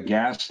a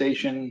gas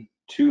station,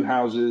 2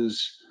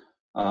 houses,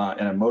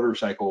 and a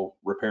motorcycle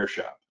repair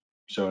shop.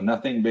 So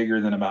nothing bigger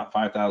than about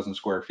 5,000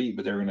 square feet,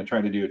 but they were going to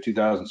try to do a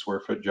 2,000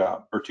 square foot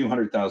job or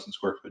 200,000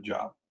 square foot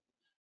job.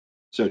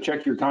 So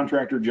check your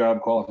contractor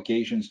job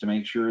qualifications to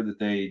make sure that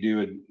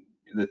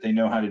they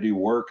know how to do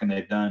work, and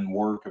they've done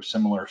work of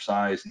similar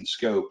size and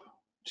scope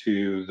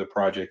to the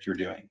project you're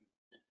doing.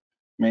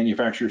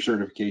 Manufacturer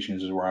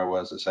certifications is where I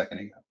was a second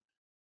ago.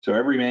 So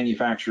every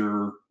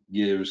manufacturer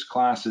gives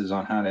classes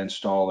on how to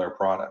install their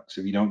products.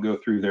 If you don't go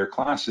through their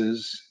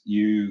classes,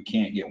 you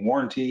can't get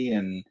warranty,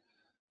 and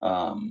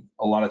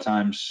a lot of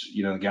times,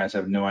 the guys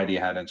have no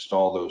idea how to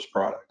install those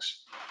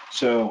products.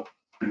 So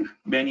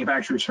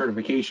manufacturer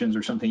certifications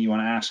are something you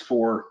want to ask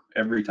for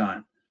every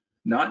time,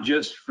 not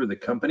just for the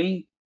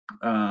company,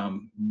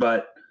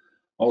 but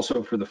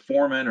also for the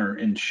foreman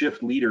and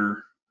shift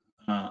leader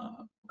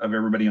of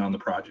everybody on the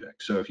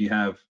project. So if you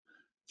have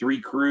 3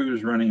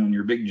 crews running on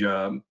your big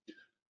job,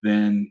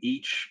 then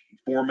each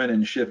foreman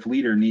and shift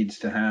leader needs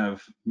to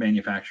have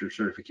manufacturer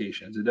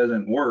certifications. It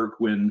doesn't work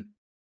when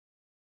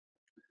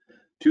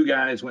 2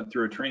 guys went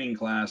through a training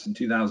class in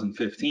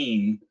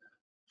 2015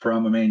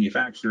 from a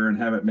manufacturer and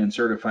haven't been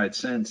certified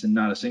since, and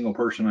not a single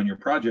person on your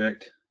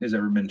project has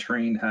ever been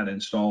trained how to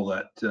install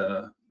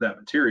that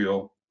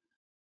material.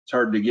 It's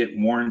hard to get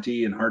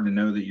warranty and hard to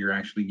know that you're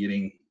actually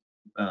getting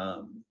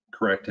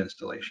correct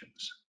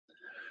installations.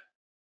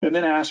 And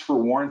then ask for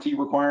warranty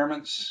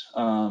requirements.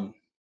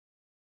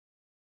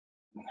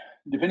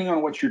 Depending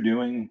on what you're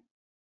doing,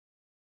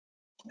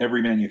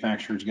 every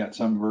manufacturer's got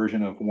some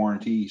version of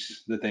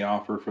warranties that they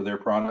offer for their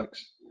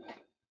products.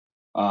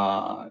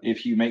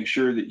 If you make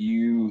sure that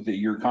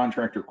your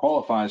contractor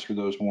qualifies for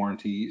those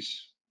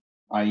warranties,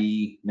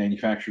 i.e.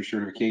 manufacturer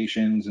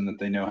certifications, and that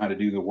they know how to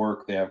do the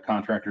work, they have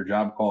contractor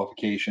job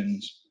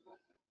qualifications,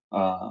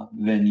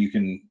 then you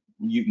can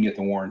get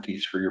the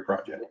warranties for your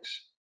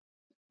projects.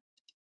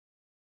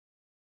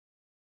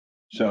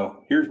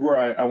 So here's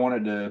where I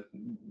wanted to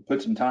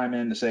put some time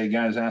in to say,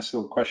 guys, ask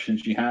the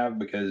questions you have,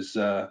 because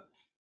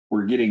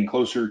we're getting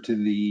closer to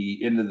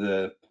the end of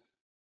the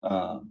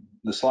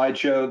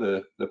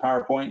slideshow, the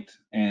PowerPoint,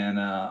 and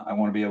I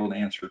want to be able to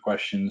answer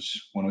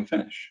questions when we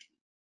finish.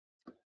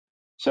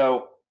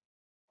 So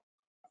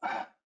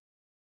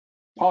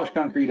polished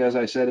concrete, as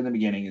I said in the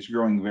beginning, is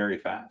growing very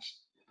fast.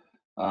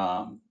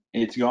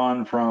 It's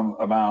gone from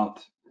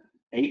about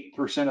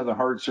 8% of the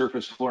hard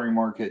surface flooring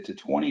market to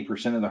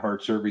 20% of the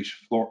hard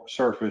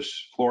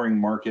surface flooring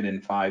market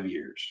in 5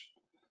 years.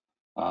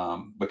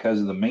 Because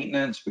of the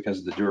maintenance, because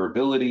of the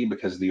durability,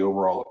 because of the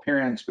overall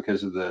appearance,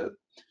 because of the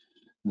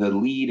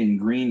LEED and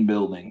green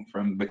building,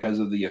 because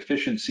of the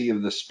efficiency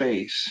of the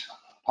space.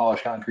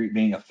 Polished concrete,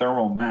 being a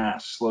thermal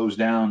mass, slows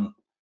down.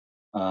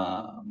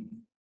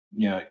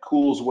 It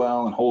cools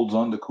well and holds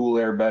on to cool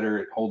air better.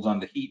 It holds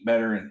on to heat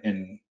better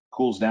and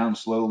cools down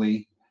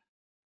slowly.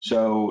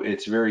 So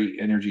it's very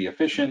energy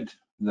efficient.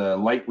 The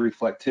light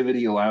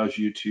reflectivity allows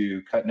you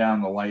to cut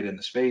down the light in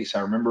the space.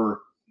 I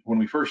remember when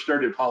we first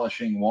started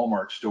polishing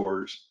Walmart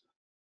stores,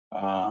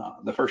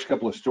 the first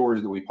couple of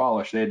stores that we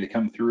polished, they had to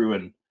come through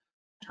and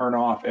turn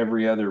off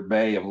every other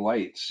bay of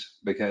lights,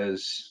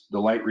 because the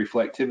light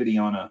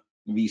reflectivity on a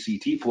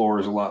VCT floor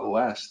is a lot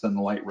less than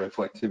the light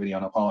reflectivity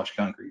on a polished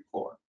concrete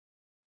floor.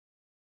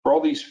 For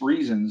all these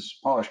reasons,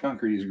 polished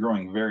concrete is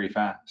growing very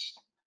fast.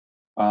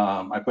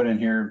 I put in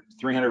here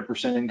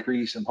 300%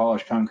 increase in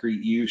polished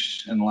concrete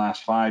use in the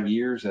last 5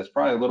 years. That's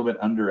probably a little bit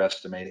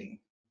underestimating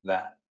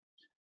that.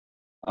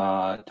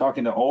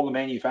 Talking to all the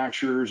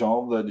manufacturers,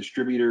 all the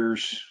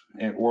distributors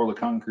at Orla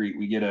Concrete,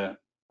 we get a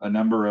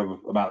number of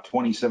about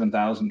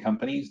 27,000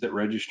 companies that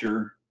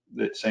register,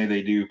 that say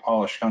they do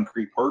polished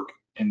concrete work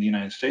in the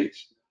United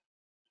States.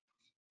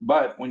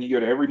 But when you go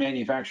to every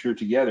manufacturer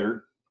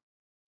together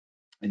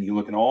and you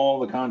look at all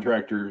the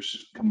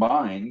contractors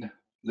combined,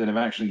 that have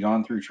actually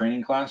gone through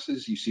training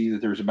classes, you see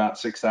that there's about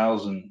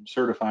 6,000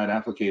 certified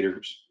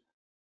applicators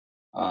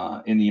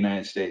in the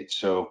United States.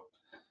 So,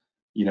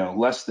 you know,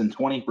 less than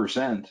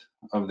 20%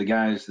 of the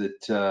guys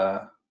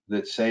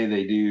that say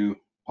they do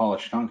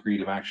polished concrete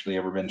have actually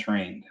ever been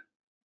trained.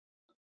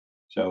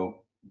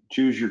 So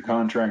choose your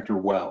contractor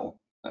well.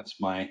 That's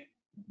my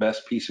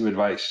best piece of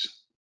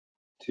advice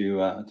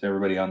to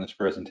everybody on this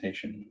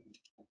presentation.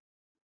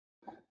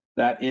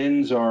 That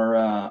ends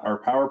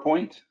our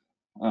PowerPoint.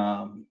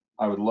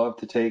 I would love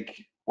to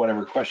take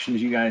whatever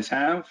questions you guys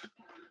have.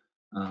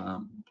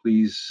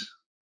 Please,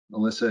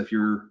 Alyssa, if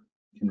you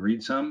can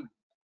read some.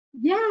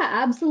 Yeah,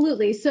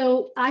 absolutely.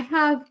 So I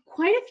have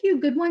quite a few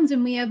good ones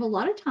and we have a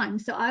lot of time.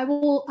 So I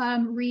will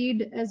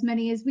read as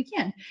many as we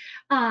can.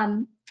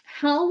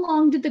 How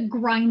long did the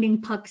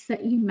grinding pucks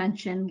that you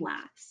mentioned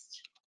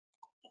last?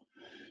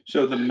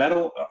 So the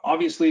metal,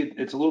 obviously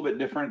it's a little bit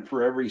different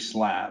for every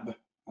slab.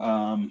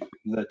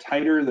 The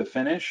tighter the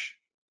finish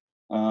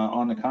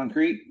on the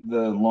concrete,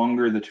 the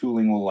longer the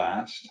tooling will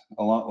last.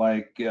 A lot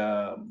like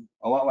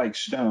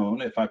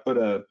stone. If I put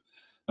a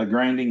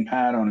grinding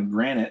pad on a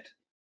granite,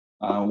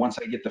 once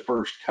I get the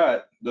first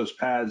cut, those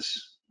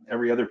pads,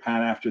 every other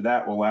pad after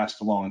that will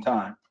last a long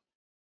time.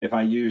 If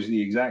I use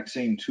the exact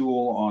same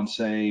tool on,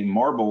 say,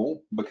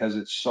 marble, because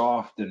it's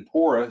soft and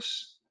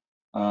porous,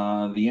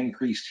 the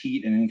increased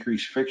heat and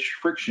increased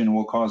friction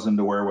will cause them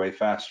to wear away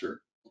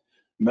faster.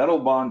 Metal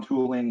bond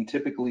tooling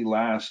typically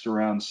lasts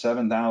around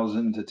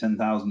 7,000 to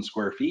 10,000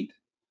 square feet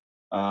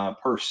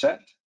per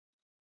set.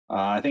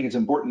 I think it's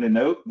important to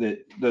note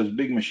that those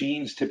big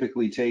machines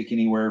typically take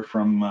anywhere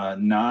from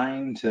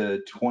 9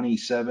 to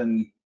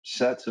 27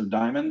 sets of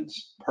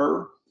diamonds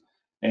per,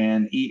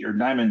 or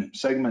diamond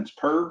segments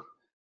per,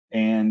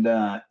 and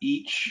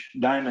each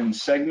diamond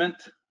segment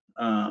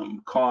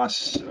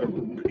costs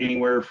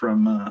anywhere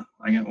from,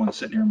 I got one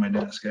sitting here on my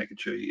desk I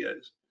could show you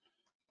guys.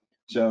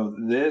 So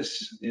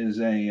this is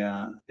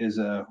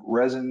a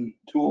resin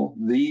tool.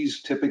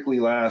 These typically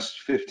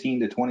last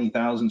 15 to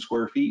 20,000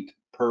 square feet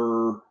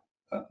per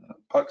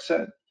puck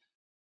set.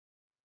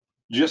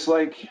 Just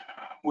like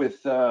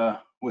with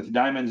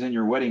diamonds in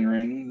your wedding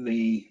ring,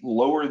 the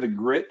lower the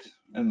grit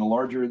and the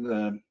larger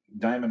the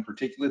diamond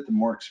particulate, the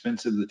more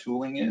expensive the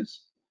tooling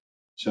is.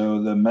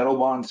 So the metal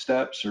bond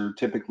steps are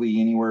typically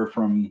anywhere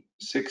from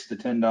 $6 to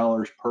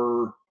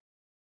 $10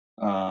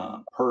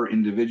 per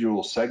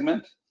individual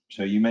segment.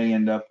 So you may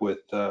end up with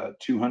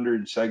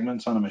 200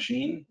 segments on a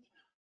machine.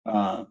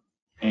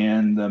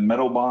 And the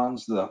metal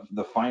bonds,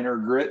 the finer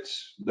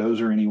grits,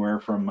 those are anywhere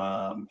from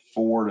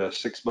 $4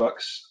 to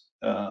 $6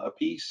 a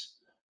piece.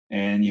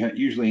 And you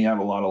usually have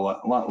a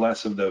lot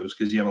less of those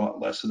because you have a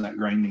lot less of that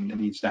grinding that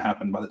needs to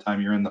happen by the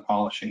time you're in the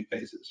polishing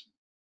phases.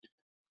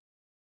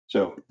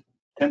 So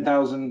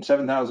 10,000,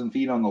 7,000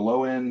 feet on the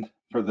low end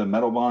for the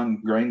metal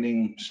bond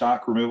grinding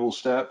stock removal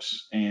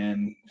steps,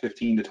 and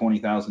 15 to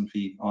 20,000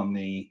 feet on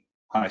the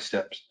high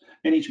steps.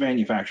 And each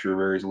manufacturer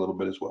varies a little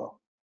bit as well.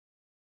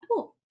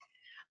 Cool.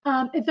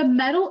 If a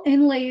metal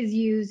inlay is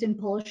used in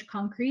polished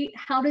concrete,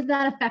 how does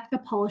that affect the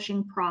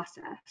polishing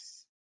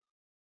process?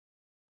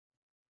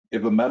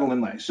 If a metal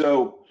inlay,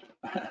 so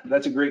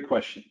that's a great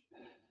question.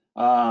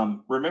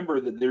 Remember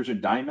that there's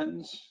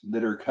diamonds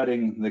that are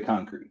cutting the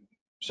concrete.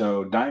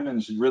 So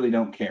diamonds really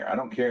don't care. I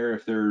don't care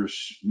if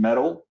there's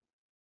metal.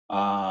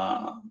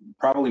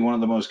 Probably one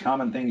of the most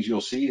common things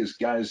you'll see is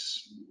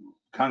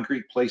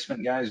concrete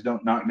placement guys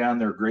don't knock down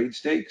their grade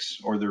stakes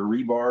or their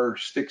rebar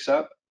sticks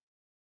up.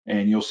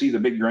 And you'll see the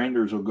big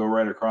grinders will go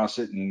right across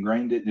it and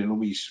grind it, and it'll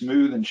be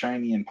smooth and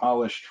shiny and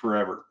polished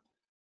forever.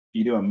 If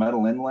you do a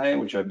metal inlay,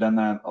 which I've done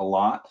that a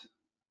lot,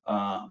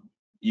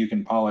 you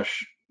can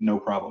polish no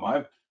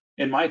problem.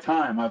 In my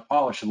time, I've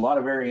polished a lot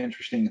of very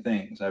interesting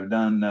things. I've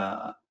done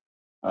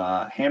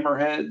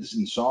hammerheads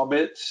and saw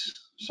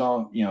bits,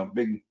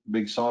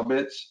 big saw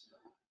bits.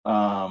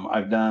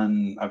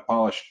 I've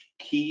polished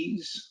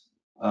keys.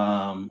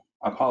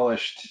 I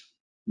polished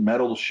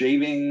metal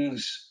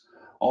shavings,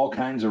 all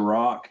kinds of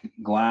rock,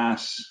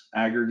 glass,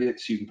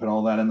 aggregates. You can put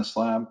all that in the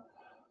slab.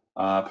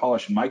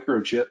 Polished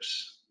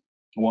microchips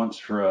once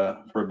for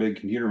a big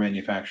computer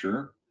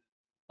manufacturer.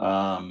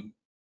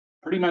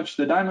 Pretty much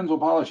the diamonds will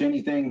polish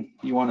anything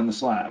you want in the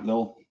slab.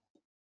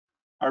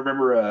 I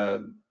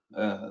remember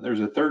there's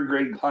a third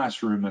grade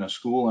classroom in a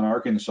school in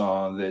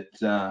Arkansas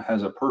that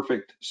has a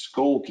perfect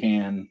skull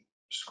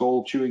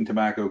chewing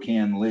tobacco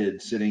can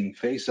lid sitting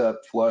face up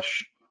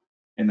flush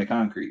in the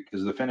concrete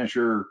because the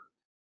finisher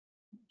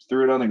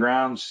threw it on the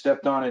ground,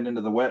 stepped on it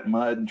into the wet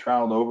mud and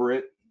troweled over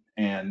it.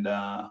 And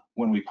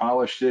when we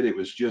polished it, it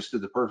was just at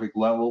the perfect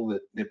level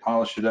that it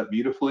polished it up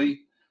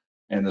beautifully.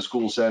 And the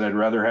school said, I'd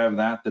rather have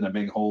that than a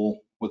big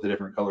hole with a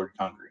different colored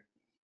concrete.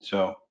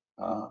 So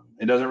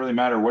it doesn't really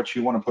matter what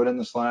you want to put in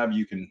the slab.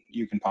 You can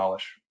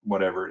polish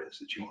whatever it is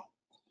that you want.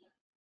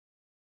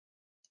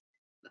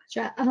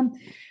 Gotcha.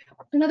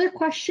 Another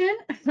question,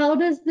 how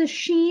does the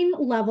sheen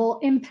level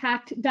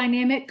impact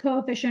dynamic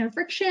coefficient of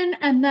friction?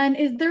 And then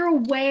is there a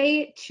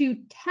way to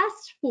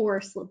test for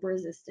slip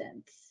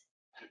resistance?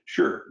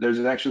 Sure. Those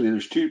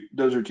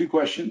are two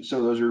questions.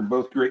 So those are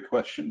both great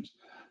questions.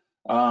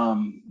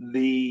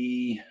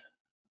 The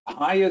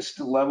highest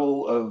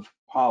level of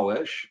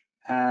polish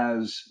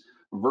has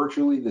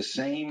virtually the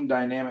same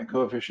dynamic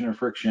coefficient of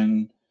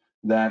friction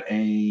that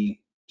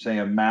say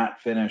a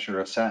matte finish or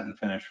a satin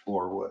finish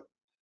floor would.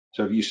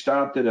 So if you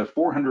stopped at a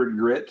 400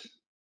 grit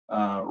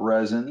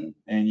resin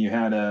and you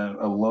had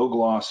a low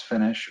gloss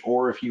finish,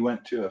 or if you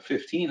went to a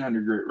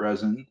 1500 grit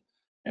resin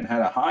and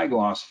had a high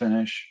gloss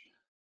finish,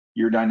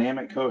 your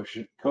dynamic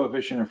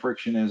coefficient of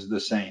friction is the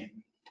same.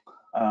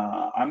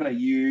 I'm going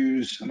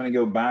to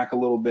go back a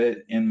little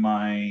bit in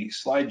my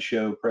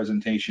slideshow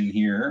presentation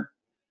here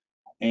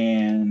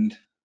and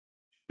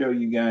show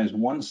you guys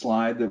one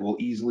slide that will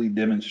easily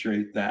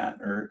demonstrate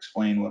that or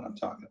explain what I'm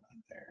talking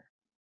about there.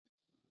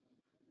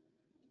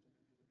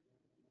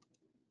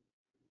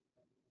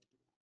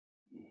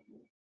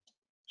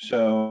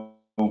 So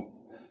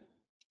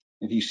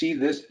if you see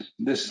this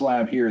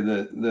slab here,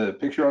 the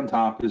picture on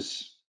top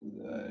is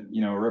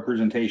a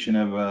representation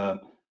of a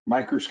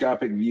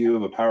microscopic view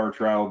of a power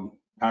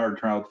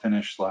troweled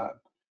finish slab.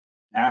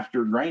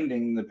 After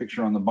grinding, the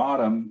picture on the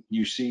bottom,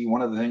 you see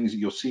one of the things that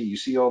you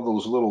see all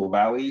those little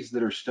valleys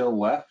that are still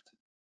left.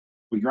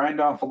 We grind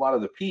off a lot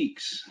of the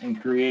peaks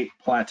and create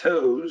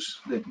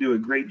plateaus that do a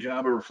great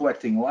job of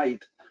reflecting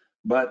light,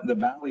 but the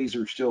valleys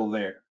are still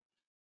there.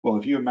 Well,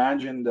 if you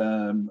imagined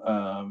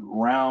a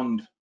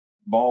round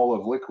ball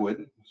of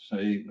liquid,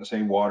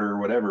 say water or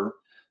whatever,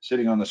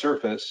 sitting on the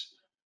surface,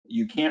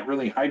 you can't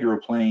really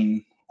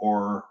hydroplane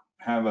or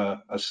have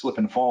a slip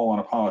and fall on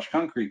a polished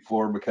concrete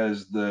floor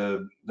because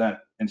that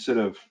instead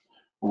of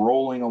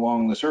rolling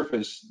along the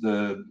surface,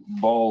 the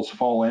balls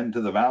fall into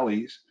the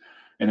valleys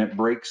and it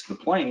breaks the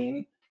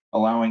plane,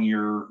 allowing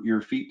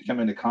your feet to come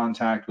into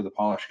contact with a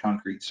polished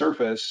concrete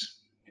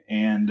surface,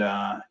 and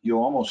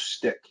you'll almost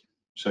stick.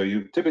 So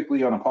you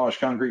typically on a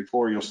polished concrete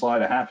floor, you'll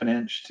slide a half an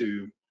inch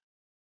to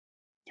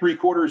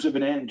 3/4 of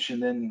an inch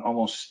and then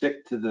almost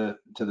stick to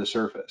the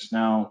surface.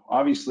 Now,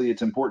 obviously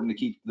it's important to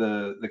keep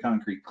the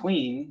concrete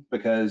clean,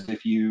 because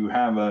if you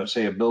have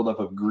say a buildup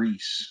of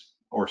grease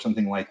or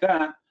something like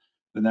that,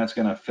 then that's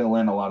going to fill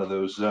in a lot of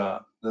those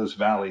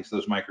valleys,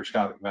 those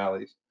microscopic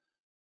valleys,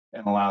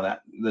 and allow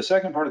that. The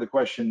second part of the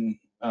question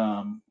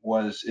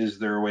was, is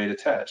there a way to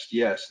test?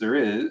 Yes, there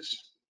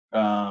is.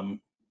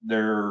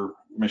 There are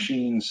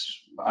machines.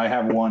 I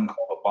have one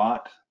called a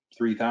Bot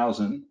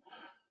 3000.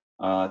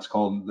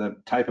 The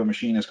type of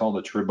machine is called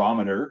a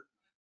tribometer,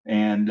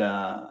 and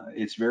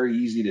it's very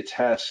easy to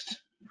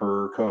test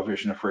for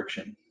coefficient of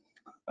friction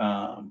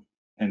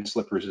and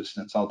slip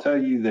resistance. I'll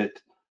tell you that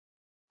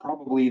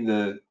probably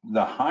the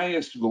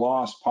highest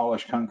gloss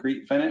polished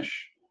concrete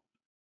finish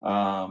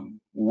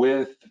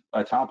with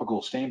a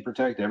topical stain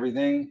protect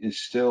everything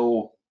is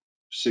still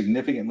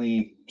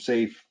significantly,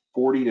 say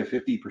 40 to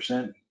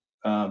 50%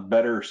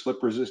 better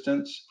slip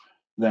resistance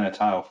than a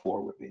tile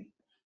floor would be.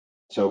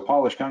 So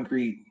polished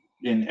concrete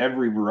in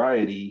every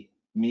variety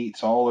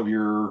meets all of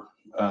your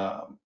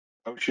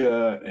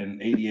OSHA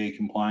and ADA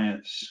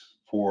compliance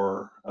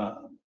for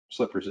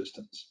slip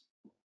resistance.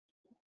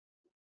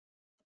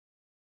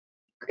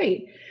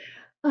 Great.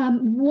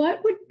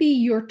 What would be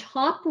your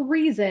top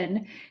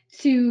reason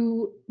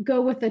to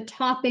go with a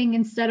topping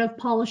instead of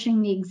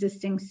polishing the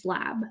existing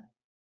slab?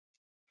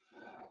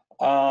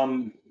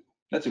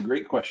 That's a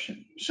great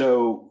question.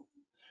 So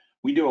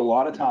we do a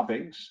lot of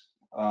toppings.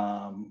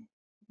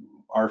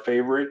 Our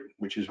favorite,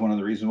 which is one of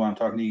the reasons why I'm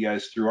talking to you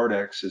guys through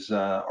ARDEX, is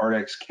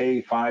ARDEX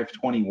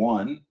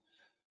K521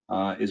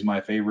 is my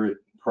favorite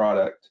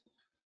product.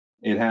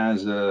 It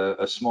has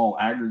a small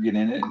aggregate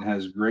in it and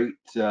has great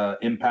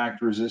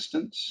impact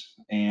resistance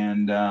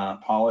and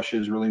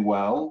polishes really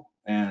well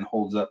and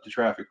holds up to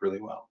traffic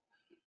really well.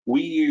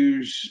 We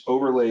use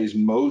overlays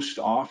most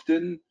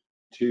often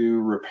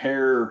to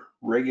repair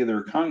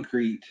regular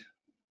concrete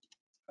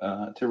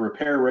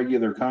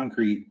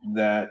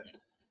that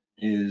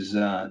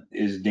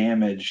is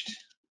damaged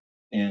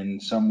in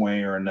some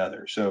way or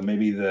another. So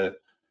maybe the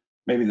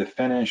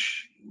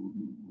finish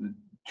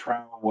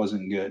trowel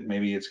wasn't good.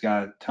 Maybe it's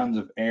got tons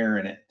of air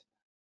in it.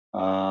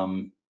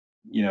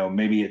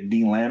 Maybe it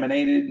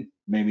delaminated.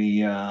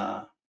 Maybe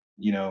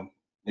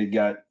it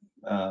got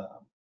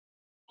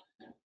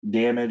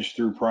damaged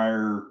through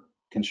prior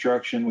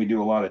construction. We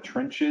do a lot of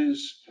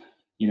trenches.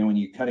 When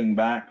you're cutting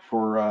back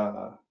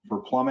for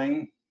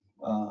plumbing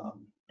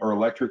or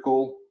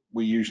electrical,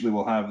 we usually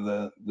will have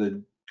the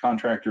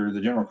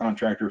general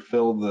contractor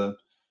fill the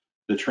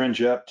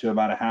trench up to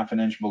about a half an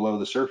inch below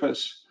the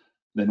surface.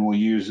 Then we'll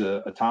use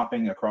a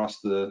topping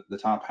across the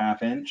top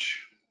half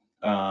inch.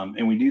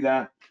 And we do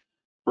that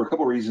for a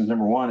couple of reasons.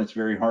 Number one, it's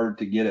very hard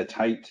to get a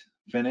tight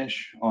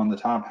finish on the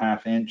top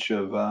half inch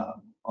of a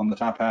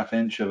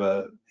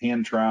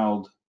hand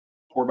troweled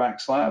pour-back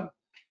slab.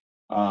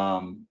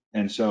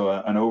 And so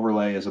an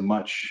overlay is a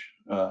much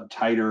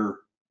tighter,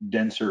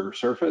 denser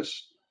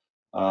surface.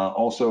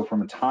 Also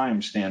from a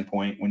time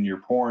standpoint, when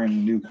you're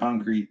pouring new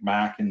concrete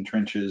back in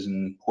trenches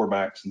and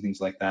pourbacks and things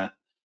like that,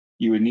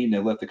 you would need to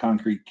let the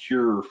concrete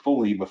cure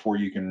fully before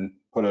you can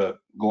put a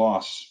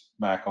gloss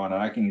back on it.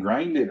 I can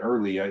grind it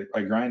early. I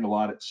grind a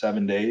lot at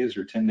 7 days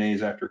or 10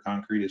 days after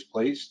concrete is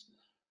placed,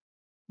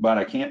 but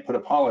I can't put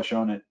a polish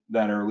on it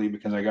that early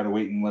because I got to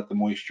wait and let the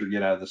moisture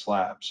get out of the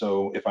slab.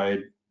 So if I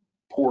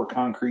pour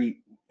concrete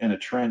in a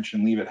trench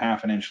and leave it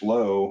 ½ an inch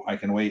low, I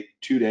can wait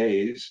 2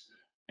 days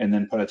and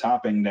then put a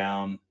topping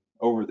down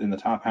over in the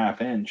top ½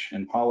 inch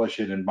and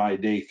polish it. And by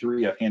day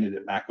 3, I've handed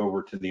it back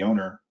over to the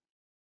owner,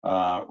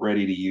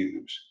 ready to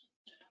use.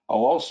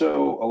 I'll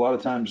also, a lot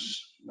of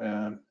times,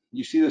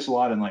 you see this a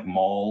lot in like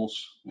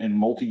malls and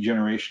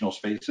multi-generational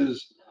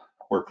spaces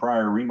where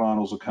prior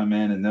remodels will come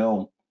in and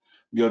they'll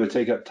go to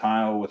take up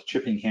tile with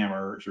chipping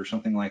hammers or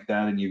something like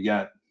that. And you've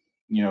got,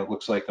 it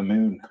looks like the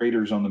moon,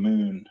 craters on the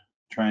moon,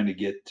 trying to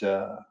get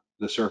the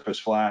surface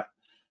flat.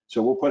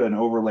 So we'll put an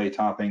overlay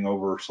topping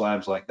over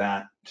slabs like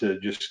that to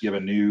just give a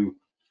new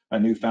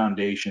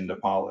foundation to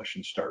polish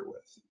and start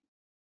with.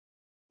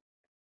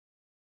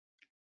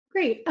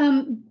 Great.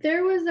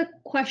 There was a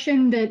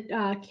question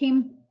that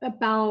came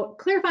about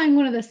clarifying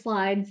one of the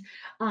slides.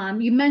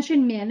 You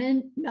mentioned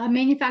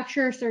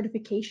manufacturer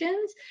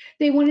certifications.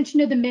 They wanted to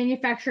know the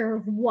manufacturer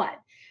of what?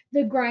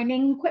 The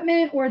grinding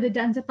equipment or the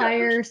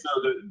densifiers?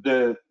 So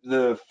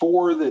the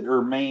 4 that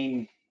are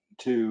main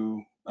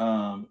to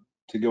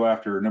go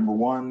after. Number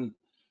 1,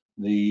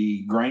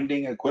 the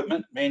grinding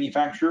equipment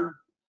manufacturer.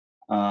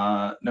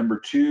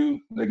 Number 2,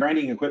 the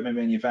grinding equipment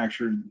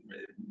manufacturer,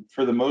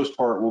 for the most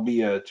part, will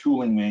be a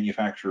tooling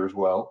manufacturer as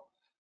well.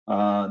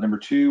 Number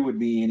 2 would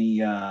be any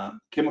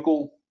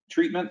chemical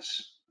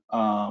treatments.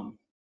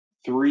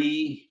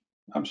 3.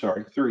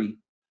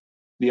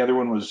 The other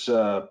one was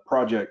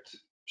project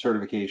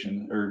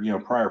certification, or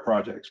prior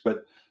projects.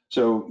 But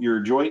so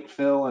your joint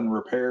fill and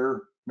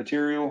repair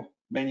material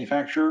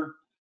manufacturer,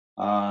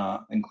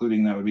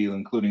 including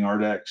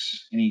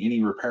ARDEX,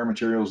 any repair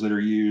materials that are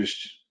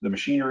used, the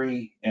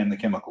machinery and the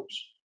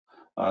chemicals.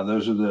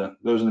 Those are the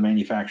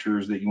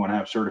manufacturers that you want to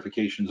have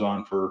certifications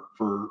on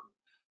for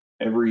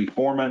every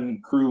foreman,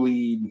 crew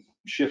lead,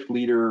 shift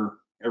leader.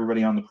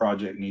 Everybody on the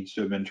project needs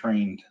to have been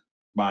trained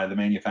by the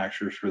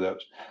manufacturers for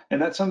those.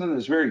 And that's something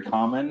that's very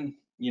common,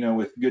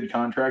 with good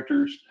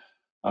contractors.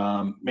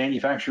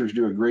 Manufacturers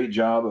do a great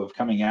job of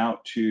coming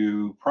out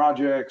to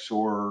projects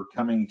or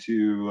coming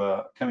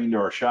to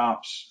our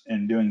shops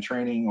and doing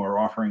training or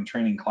offering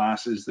training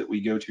classes that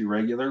we go to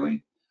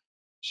regularly.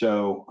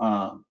 So,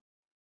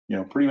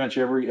 pretty much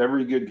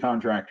every good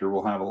contractor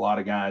will have a lot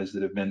of guys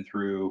that have been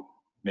through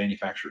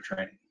manufacturer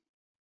training.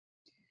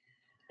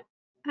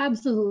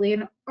 Absolutely.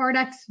 And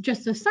ARDEX,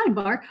 just a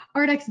sidebar,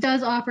 ARDEX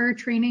does offer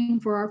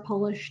training for our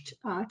polished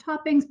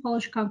toppings,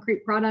 polished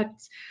concrete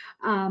products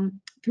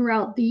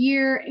throughout the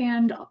year.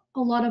 And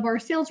a lot of our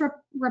sales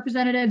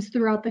representatives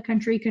throughout the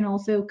country can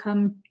also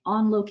come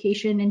on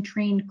location and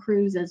train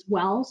crews as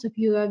well. So if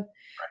you have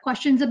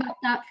questions about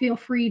that, feel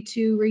free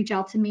to reach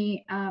out to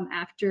me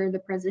after the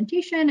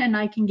presentation and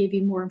I can give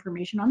you more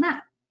information on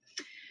that.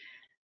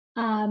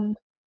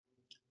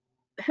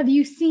 Have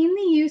you seen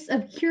the use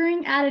of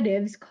curing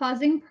additives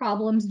causing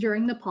problems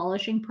during the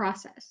polishing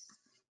process?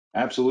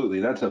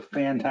 Absolutely. That's a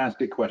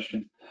fantastic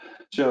question.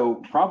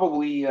 So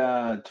probably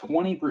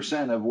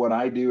 20% of what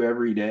I do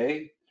every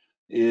day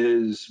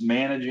is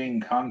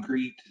managing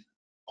concrete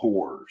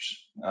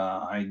pours.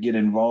 I get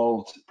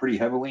involved pretty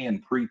heavily in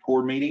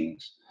pre-pour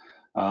meetings.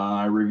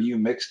 I review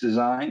mix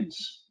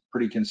designs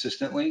pretty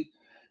consistently.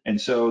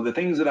 And so the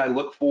things that I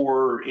look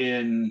for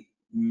in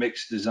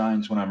mix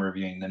designs when I'm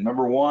reviewing them,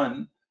 number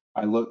 1,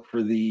 I look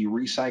for the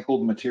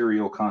recycled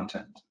material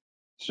content.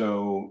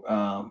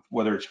 So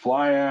whether it's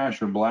fly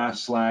ash or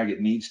blast slag, it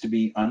needs to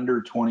be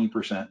under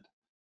 20%.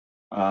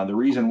 The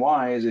reason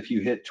why is if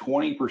you hit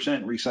 20%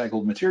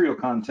 recycled material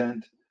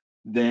content,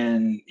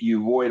 then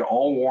you void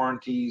all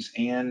warranties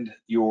and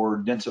your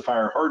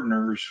densifier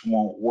hardeners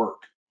won't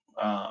work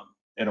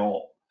at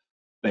all.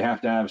 They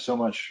have to have so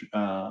much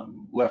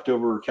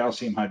leftover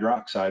calcium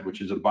hydroxide,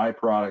 which is a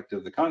byproduct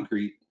of the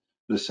concrete,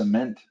 the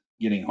cement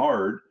getting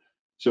hard.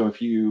 So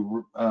if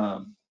you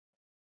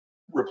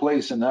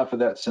replace enough of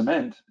that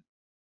cement,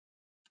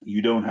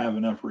 you don't have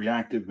enough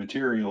reactive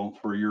material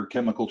for your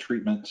chemical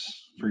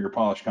treatments for your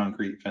polished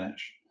concrete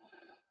finish.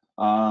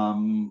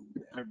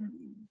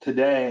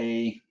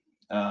 Today,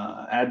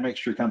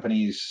 admixture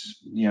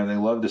companies, they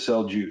love to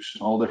sell juice,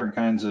 all different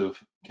kinds of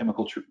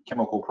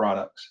chemical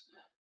products.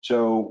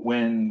 So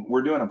when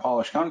we're doing a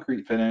polished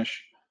concrete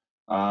finish,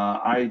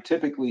 I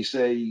typically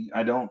say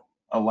I don't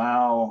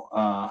allow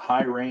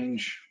high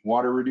range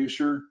water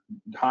reducer,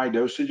 high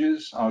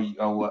dosages.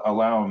 I'll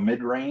allow a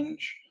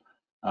mid-range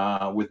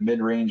with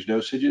mid-range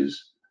dosages,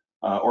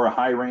 or a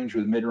high range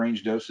with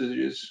mid-range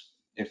dosages,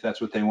 if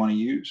that's what they want to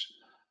use.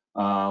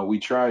 We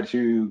try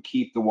to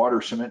keep the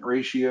water cement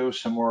ratio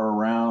somewhere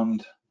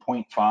around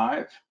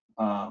 0.5,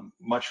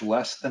 much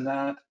less than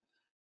that.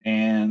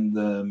 And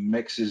the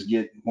mixes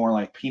get more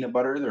like peanut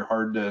butter. They're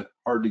hard to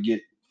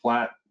get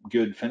flat,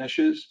 good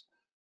finishes.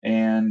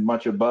 And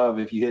much above,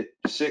 if you hit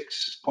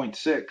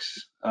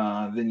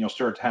 6.6, then you'll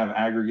start to have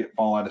aggregate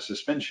fall out of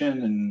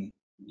suspension, and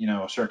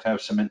start to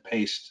have cement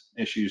paste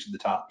issues at the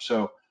top.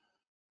 So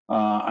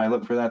I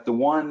look for that. The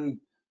one,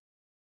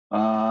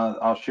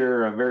 I'll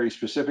share a very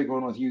specific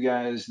one with you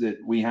guys that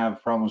we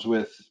have problems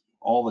with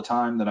all the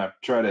time that I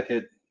try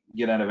to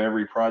get out of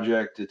every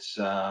project. It's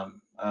a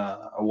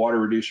water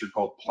reducer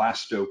called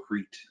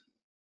Plastocrete.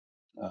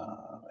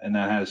 And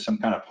that has some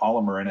kind of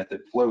polymer in it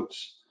that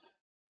floats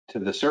to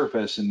the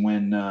surface. And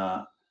when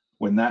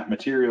that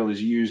material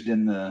is used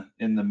in the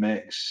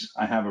mix,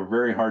 I have a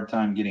very hard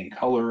time getting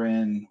color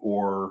in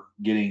or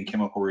getting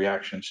chemical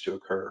reactions to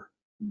occur.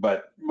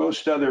 But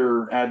most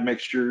other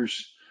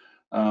admixtures,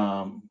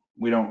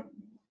 we don't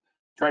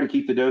try to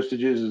keep the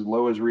dosages as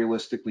low as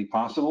realistically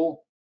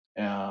possible,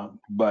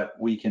 but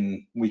we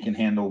can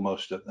handle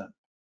most of them.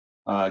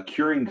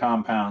 Curing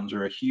compounds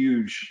are a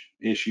huge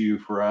issue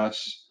for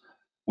us.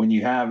 When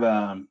you have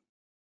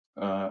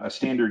a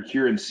standard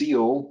cure and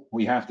seal,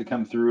 we have to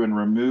come through and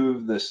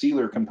remove the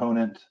sealer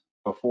component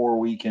before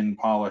we can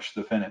polish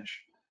the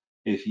finish.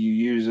 If you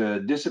use a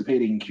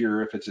dissipating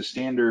cure, if it's a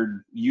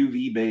standard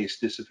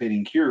UV-based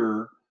dissipating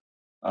cure,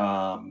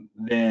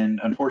 then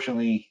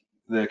unfortunately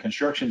the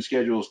construction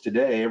schedules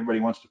today, everybody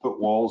wants to put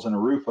walls and a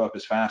roof up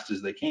as fast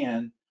as they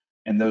can,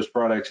 and those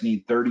products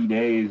need 30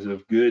 days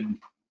of good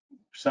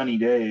sunny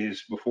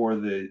days before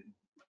the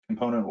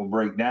component will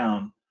break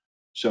down.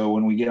 So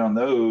when we get on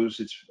those,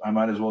 I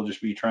might as well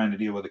just be trying to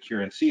deal with a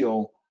cure and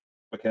seal,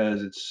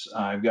 because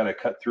I've got to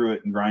cut through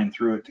it and grind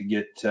through it to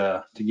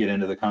get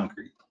into the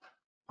concrete.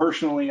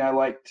 Personally, I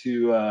like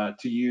to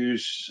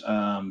use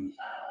a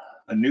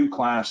new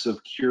class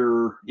of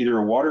cure, either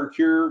a water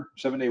cure,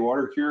 7-day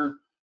water cure,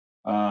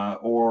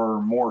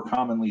 or more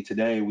commonly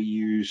today we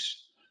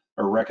use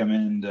or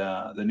recommend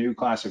the new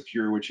class of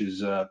cure, which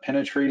is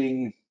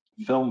penetrating,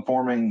 film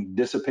forming,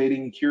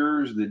 dissipating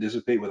cures that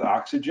dissipate with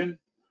oxygen.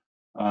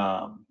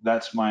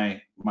 That's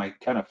my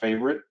kind of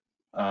favorite.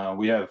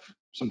 We have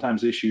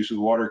sometimes issues with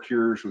water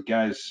cures with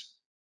guys,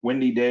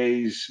 windy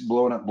days,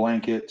 blowing up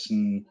blankets,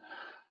 and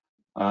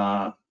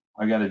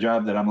I got a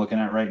job that I'm looking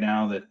at right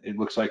now that it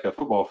looks like a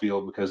football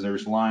field because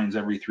there's lines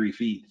every 3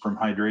 feet from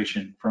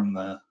hydration from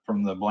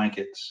the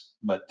blankets.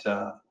 But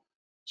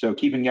so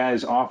keeping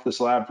guys off the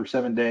slab for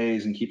 7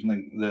 days and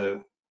keeping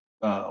the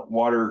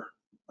water,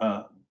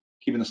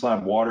 keeping the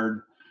slab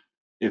watered,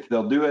 if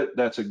they'll do it,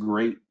 that's a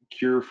great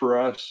cure for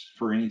us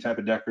for any type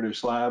of decorative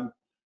slab,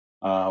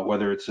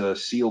 whether it's a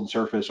sealed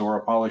surface or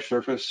a polished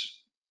surface.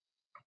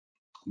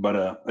 But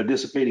a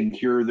dissipating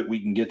cure that we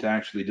can get to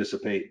actually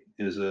dissipate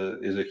is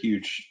a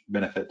huge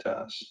benefit to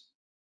us.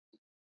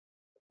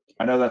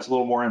 I know that's a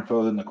little more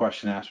info than the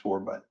question asked for,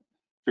 but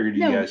figured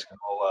you guys can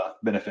all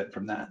benefit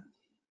from that.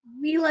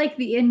 We like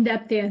the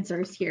in-depth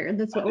answers here.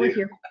 That's what we're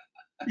here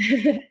for.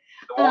 The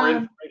more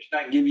information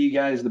I can give you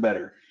guys, the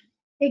better.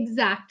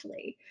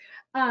 Exactly.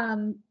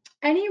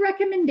 Any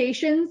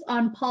recommendations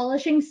on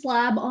polishing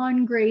slab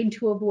on grade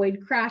to avoid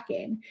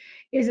cracking?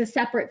 Is a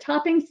separate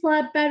topping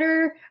slab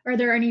better? Are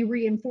there any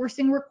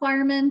reinforcing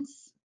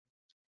requirements?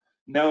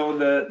 No,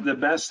 the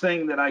best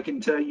thing that I can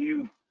tell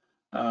you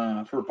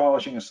for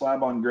polishing a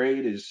slab on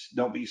grade is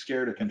don't be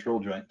scared of control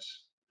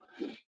joints.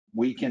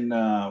 We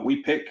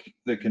pick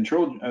the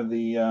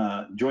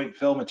joint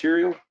fill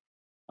material.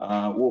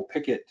 We'll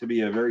pick it to be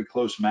a very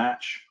close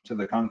match to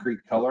the concrete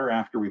color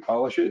after we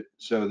polish it,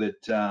 so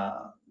that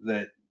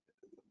that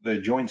the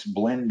joints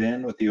blend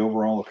in with the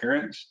overall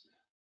appearance.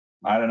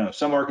 I don't know,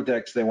 some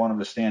architects, they want them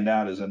to stand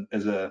out as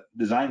a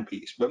design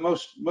piece, but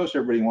most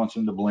everybody wants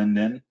them to blend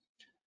in.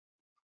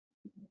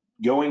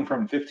 Going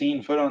from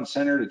 15 foot on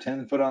center to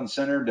 10 foot on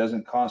center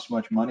doesn't cost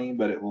much money,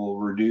 but it will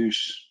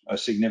reduce a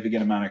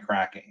significant amount of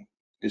cracking.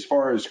 As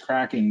far as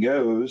cracking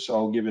goes,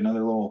 I'll give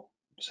another little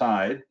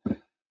side.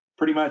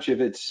 Pretty much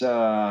if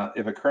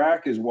a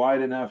crack is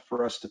wide enough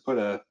for us to put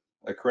a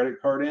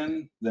credit card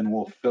in, then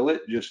we'll fill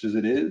it just as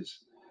it is.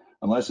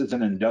 Unless it's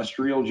an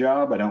industrial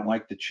job, I don't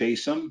like to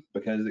chase them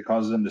because it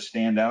causes them to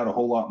stand out a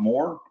whole lot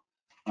more.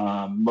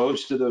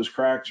 Most of those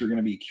cracks are going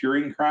to be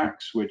curing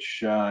cracks,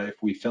 which if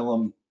we fill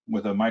them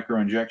with a micro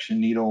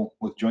injection needle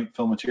with joint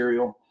fill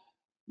material,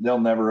 they'll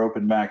never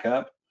open back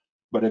up.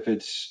 But if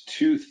it's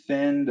too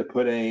thin to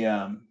put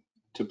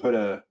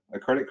a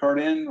credit card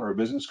in or a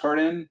business card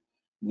in,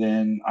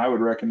 then I would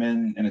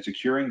recommend, and it's a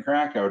curing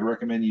crack, I would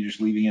recommend you just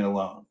leaving it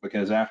alone,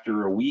 because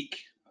after a week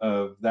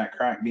of that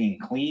crack being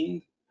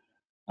cleaned,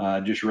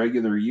 just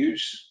regular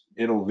use,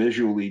 it'll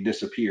visually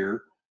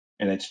disappear,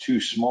 and it's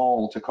too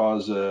small to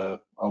cause a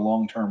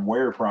long-term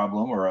wear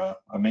problem or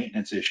a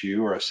maintenance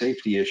issue or a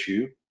safety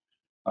issue.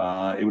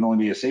 It would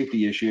only be a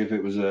safety issue if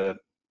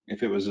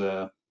it was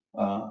a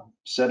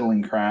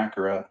settling crack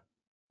or a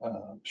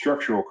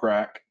structural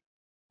crack.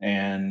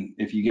 And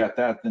if you got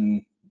that,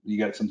 then you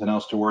got something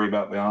else to worry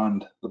about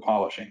beyond the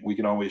polishing. We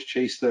can always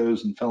chase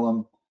those and fill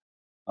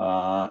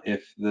them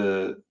if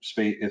the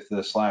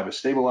slab is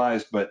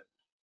stabilized. But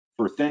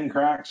for thin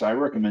cracks, I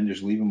recommend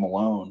just leave them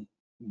alone,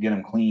 get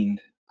them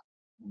cleaned.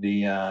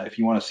 If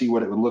you want to see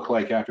what it would look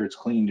like after it's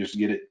cleaned, just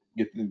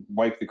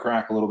wipe the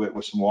crack a little bit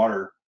with some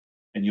water,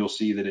 and you'll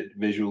see that it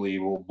visually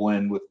will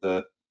blend with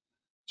the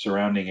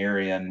surrounding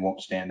area and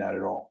won't stand out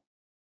at all.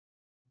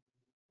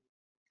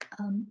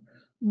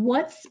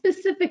 What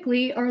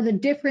specifically are the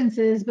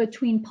differences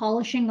between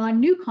polishing on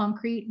new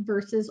concrete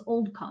versus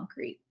old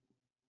concrete?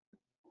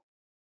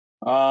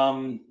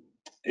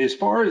 As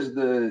far as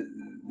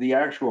the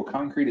actual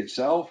concrete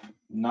itself,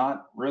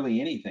 not really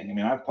anything. I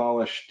mean, I've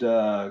polished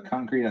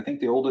concrete. I think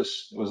the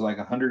oldest was like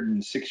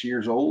 106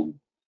 years old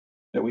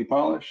that we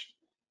polished,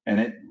 and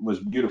it was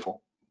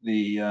beautiful.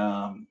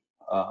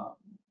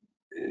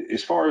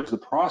 As far as the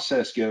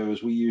process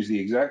goes, we use the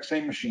exact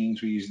same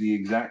machines, we use the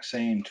exact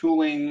same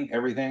tooling,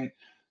 everything.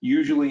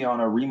 Usually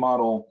on a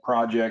remodel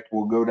project,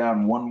 we'll go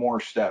down one more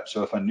step.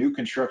 So if a new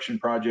construction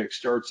project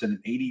starts at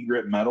an 80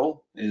 grit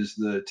metal is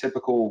the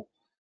typical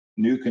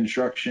new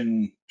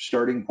construction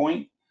starting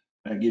point.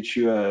 That gets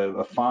you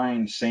a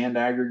fine sand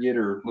aggregate,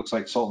 or looks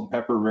like salt and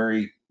pepper,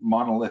 very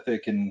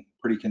monolithic and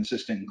pretty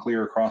consistent and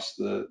clear across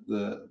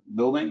the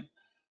building.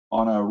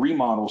 On a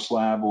remodel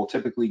slab, we'll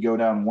typically go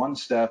down one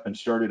step and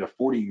start at a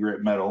 40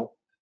 grit metal,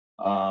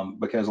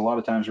 because a lot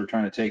of times we're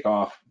trying to take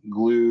off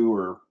glue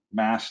or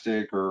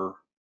mastic or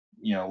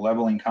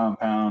leveling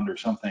compound or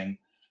something.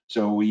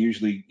 So we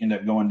usually end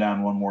up going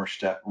down one more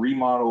step.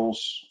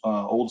 Remodels,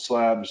 old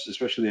slabs,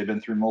 especially they've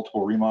been through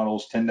multiple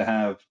remodels, tend to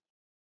have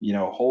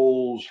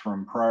holes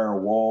from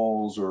prior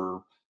walls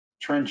or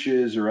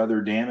trenches or other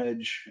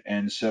damage,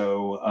 and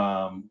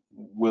so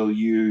we'll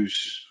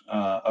use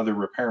other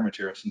repair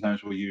materials.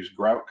 Sometimes we'll use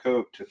grout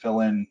coat to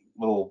fill in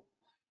little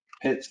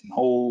pits and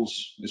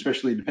holes,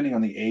 especially depending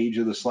on the age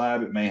of the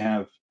slab. It may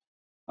have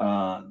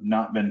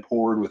not been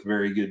poured with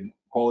very good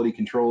quality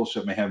control, so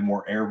it may have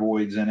more air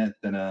voids in it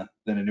than a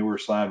newer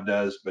slab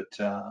does, but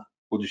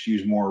we'll just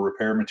use more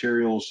repair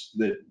materials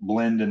that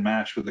blend and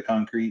match with the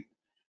concrete,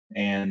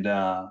 and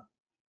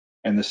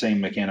the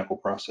same mechanical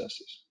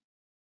processes.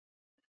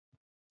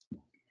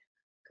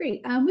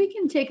 Great. We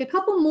can take a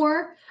couple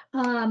more.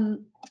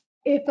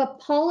 If a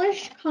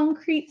polished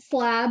concrete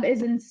slab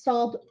is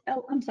installed,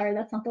 oh, I'm sorry,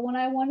 that's not the one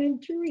I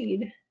wanted to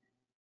read,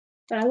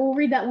 but I will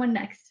read that one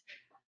next.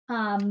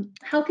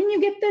 How can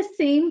you get the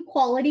same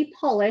quality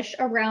polish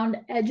around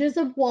edges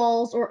of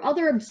walls or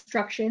other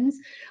obstructions,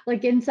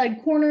 like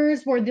inside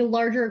corners where the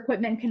larger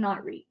equipment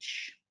cannot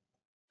reach?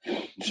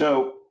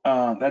 So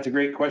that's a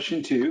great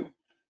question too.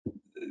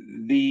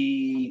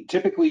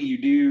 Typically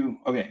you do,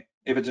 okay,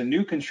 if it's a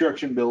new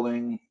construction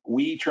building,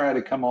 we try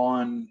to come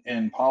on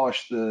and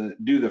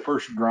do the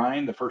first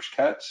grind, the first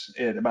cuts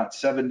at about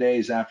 7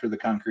 days after the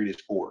concrete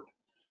is poured.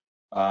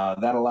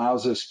 That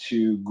allows us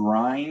to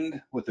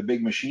grind with the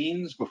big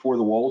machines before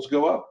the walls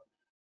go up.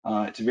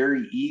 It's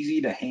very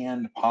easy to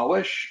hand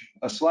polish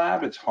a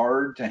slab. It's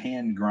hard to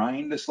hand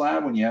grind a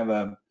slab when you have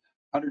a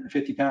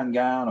 150-pound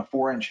guy on a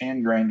 4-inch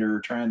hand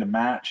grinder trying to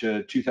match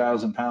a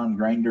 2,000-pound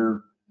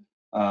grinder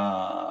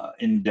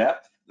in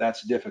depth.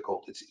 That's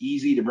difficult. It's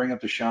easy to bring up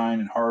the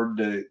shine and hard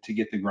to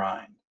get the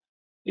grind.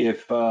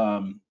 If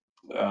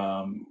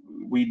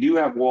we do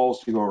have walls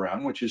to go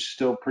around, which is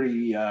still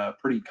pretty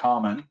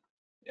common,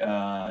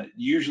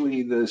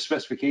 usually the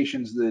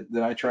specifications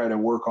that I try to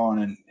work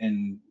on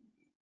and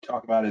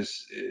talk about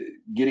is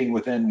getting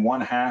within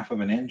 1/2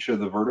 of an inch of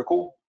the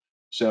vertical.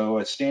 So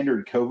a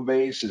standard cove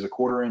base is a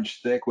 1/4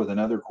 inch thick with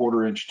another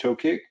 1/4 inch toe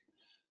kick.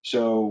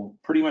 So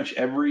pretty much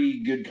every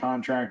good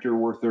contractor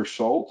worth their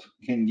salt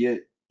can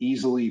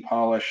easily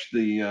polish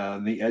the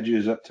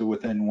edges up to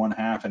within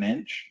 1/2 an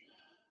inch.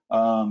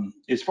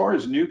 As far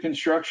as new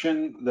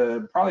construction,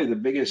 probably the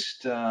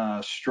biggest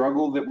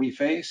struggle that we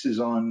face is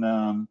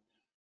on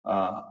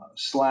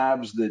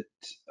slabs that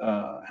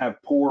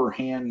have poor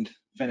hand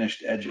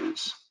finished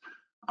edges.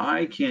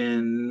 I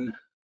can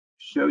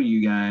show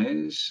you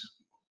guys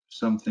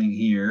something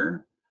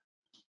here.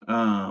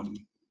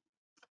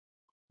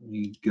 Let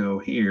me go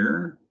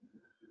here.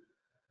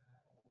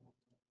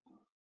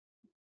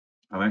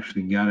 I've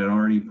actually got it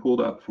already pulled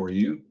up for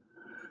you.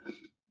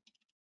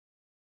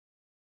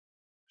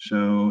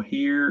 So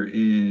here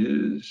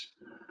is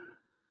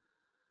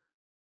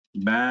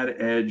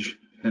bad edge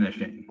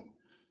finishing.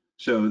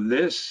 So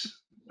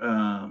this,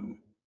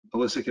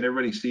 Alyssa, can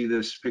everybody see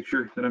this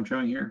picture that I'm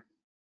showing here?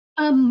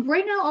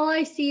 Right now, all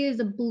I see is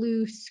a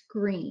blue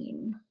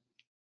screen.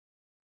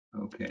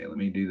 Okay, let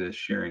me do this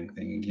sharing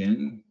thing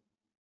again.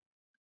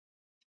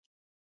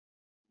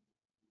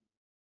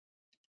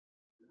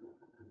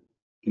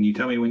 Can you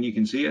tell me when you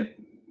can see it?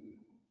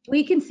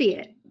 We can see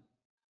it.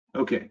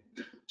 Okay,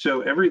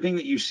 so everything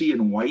that you see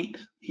in white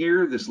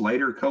here, this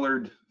lighter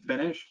colored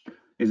finish,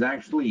 is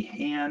actually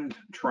hand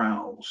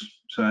trowels.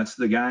 So that's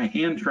the guy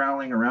hand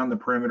troweling around the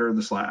perimeter of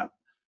the slab.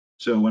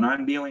 So when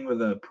I'm dealing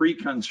with a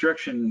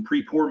pre-construction,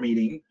 pre-pour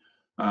meeting,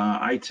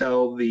 I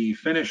tell the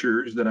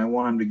finishers that I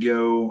want them to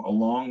go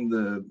along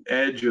the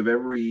edge of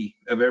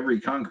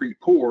every concrete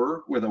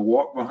pour with a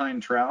walk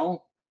behind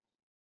trowel,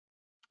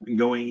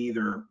 going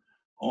either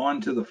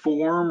onto the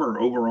form or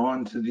over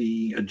onto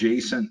the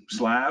adjacent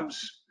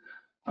slabs,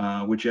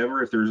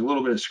 whichever. If there's a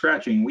little bit of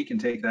scratching, we can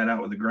take that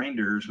out with the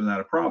grinders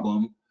without a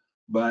problem.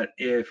 But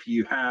if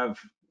you have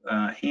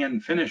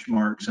hand finish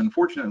marks,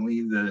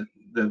 unfortunately,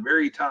 the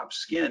very top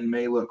skin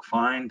may look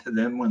fine to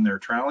them when they're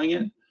troweling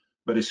it,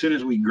 but as soon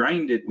as we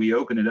grind it, we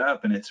open it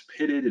up and it's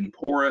pitted and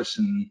porous,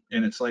 and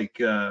it's like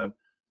the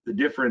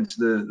difference,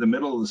 the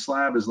middle of the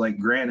slab is like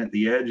granite,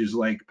 the edge is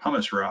like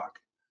pumice rock.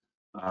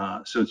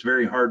 So it's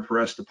very hard for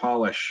us to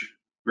polish,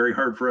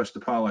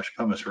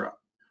 pumice rock.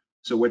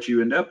 So what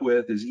you end up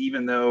with is,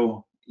 even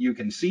though you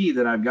can see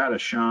that I've got a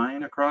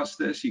shine across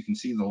this, you can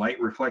see the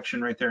light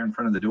reflection right there in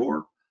front of the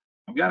door.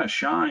 I've got a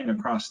shine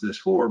across this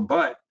floor,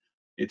 but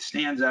it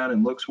stands out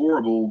and looks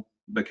horrible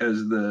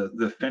because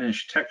the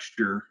finished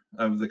texture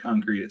of the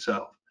concrete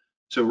itself.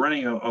 So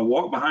running a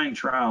walk behind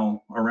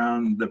trowel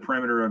around the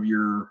perimeter of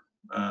your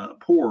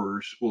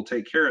pours will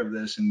take care of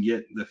this and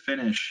get the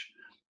finish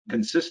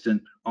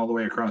consistent all the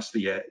way across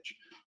the edge.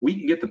 We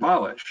can get the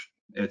polish.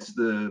 It's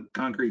the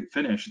concrete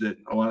finish that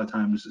a lot of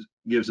times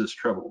gives us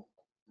trouble.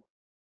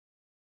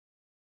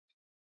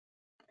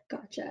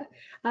 Gotcha.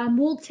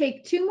 We'll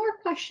take 2 more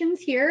questions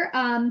here.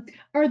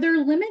 Are there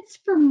limits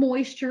for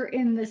moisture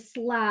in the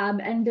slab,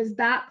 and does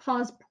that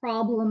cause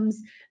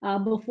problems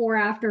before,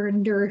 after,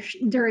 and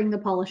during the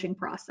polishing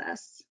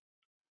process?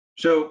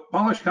 So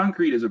polished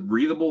concrete is a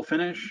breathable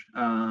finish.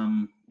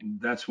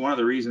 That's one of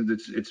the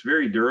reasons it's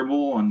very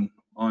durable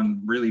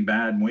on really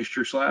bad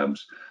moisture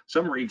slabs.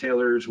 Some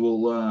retailers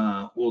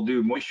will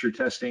do moisture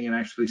testing and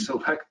actually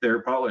select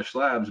their polished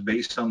slabs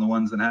based on the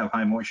ones that have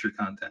high moisture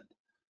content.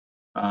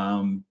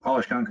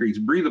 Polished concrete is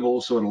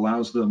breathable, so it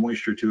allows the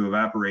moisture to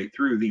evaporate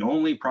through. The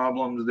only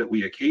problems that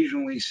we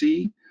occasionally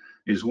see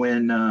is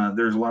when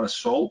there's a lot of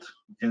salt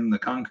in the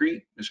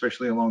concrete,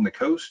 especially along the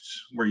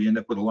coasts, where you end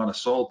up with a lot of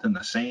salt in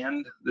the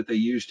sand that they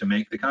use to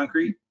make the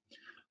concrete.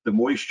 The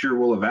moisture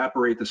will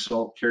evaporate the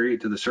salt, carry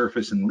it to the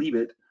surface, and leave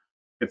it.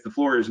 If the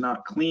floor is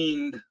not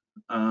cleaned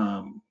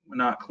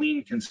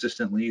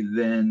consistently,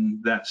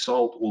 then that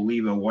salt will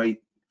leave a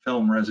white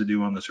film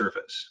residue on the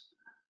surface.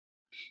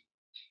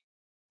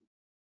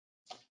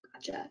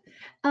 Gotcha.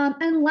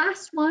 And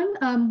last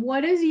one,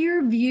 what is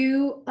your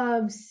view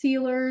of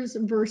sealers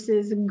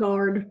versus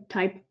guard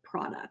type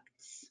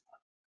products?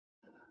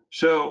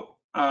 So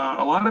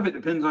a lot of it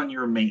depends on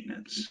your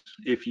maintenance.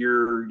 If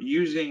you're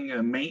using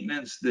a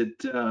maintenance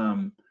that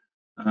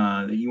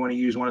you want to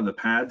use one of the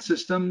pad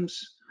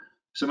systems,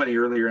 somebody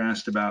earlier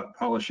asked about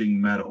polishing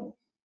metal.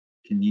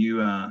 Can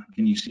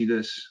you see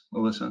this,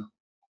 Alyssa?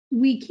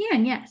 We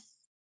can, yes.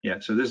 Yeah,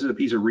 so this is a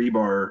piece of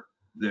rebar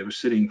that was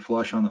sitting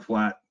flush on the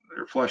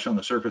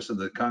surface of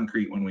the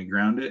concrete when we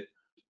ground it,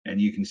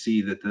 and you can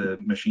see that the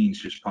machines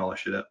just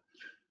polish it up.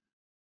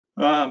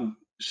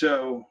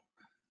 So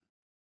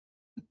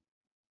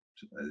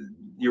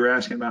you were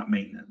asking about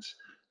maintenance.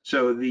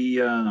 So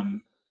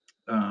the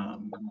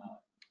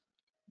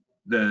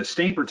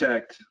stain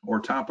protect or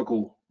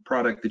topical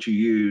product that you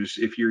use,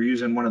 if you're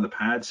using one of the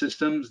pad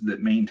systems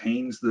that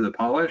maintains the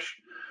polish,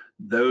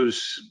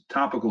 those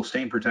topical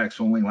stain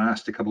protects only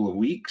last a couple of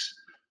weeks,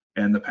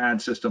 and the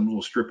pad systems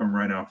will strip them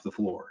right off the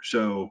floor.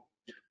 So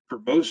for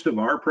most of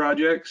our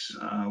projects,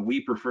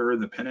 we prefer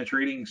the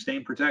penetrating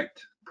stain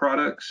protect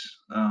products.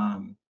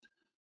 When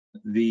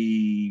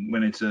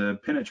it's a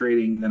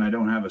penetrating, then I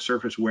don't have a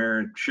surface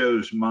wear. It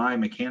shows my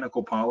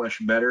mechanical polish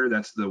better.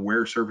 That's the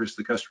wear surface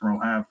the customer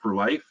will have for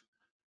life.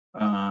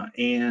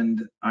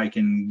 And I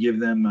can give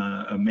them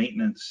a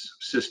maintenance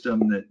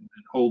system that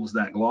holds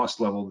that gloss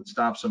level, that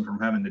stops them from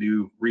having to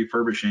do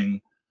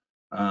refurbishing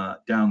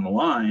down the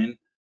line,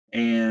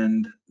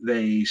 and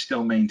they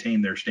still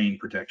maintain their stain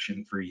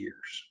protection for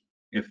years.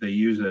 If they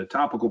use a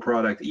topical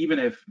product, even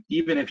if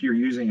you're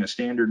using a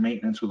standard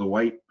maintenance with a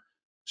white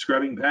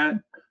scrubbing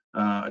pad,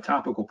 a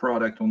topical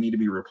product will need to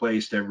be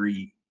replaced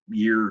every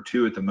year or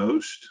 2 at the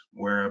most,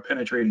 where a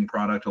penetrating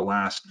product will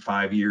last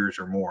 5 years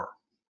or more.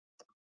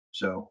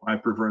 So I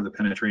prefer the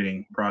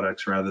penetrating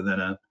products rather than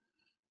a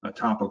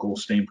topical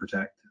stain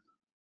protect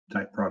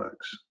type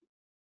products.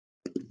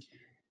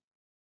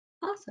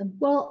 Awesome.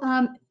 Well,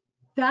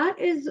 that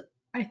is,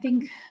 I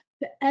think,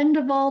 the end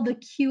of all the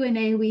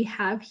Q&A we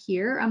have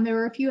here. There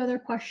are a few other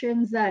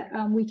questions that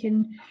we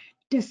can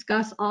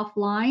discuss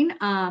offline.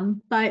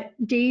 But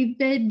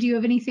David, do you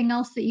have anything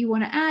else that you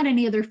want to add?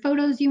 Any other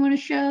photos you want to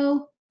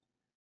show?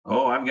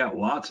 Oh, I've got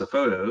lots of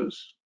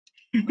photos.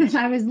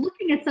 I was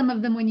looking at some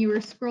of them when you were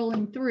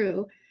scrolling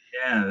through.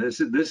 Yeah, this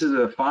is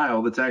a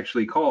file that's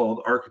actually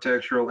called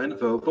architectural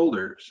info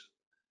folders.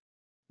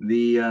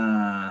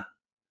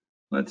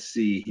 Let's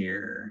see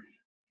here.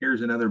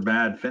 Here's another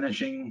bad edge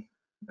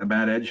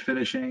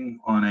finishing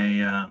on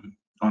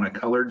a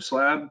colored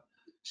slab.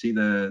 See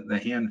the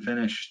hand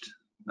finished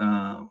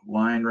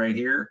line right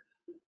here.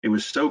 It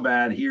was so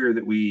bad here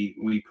that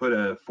we put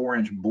a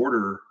 4-inch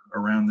border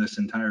around this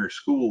entire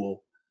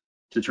school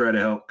to try to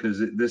help,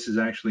 because this is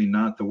actually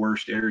not the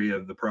worst area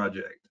of the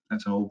project.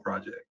 That's an old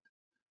project.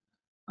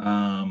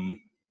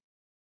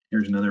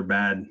 Here's another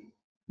bad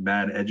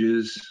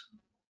edges.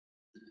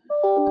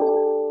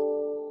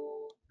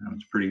 That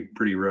was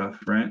pretty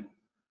rough, right?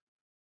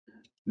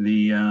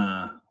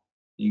 You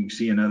can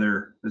see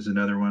this is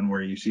another one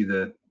where you see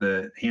the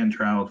hand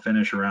troweled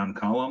finish around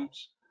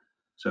columns.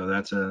 So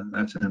that's an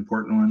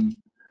important one.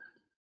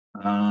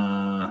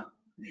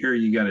 Here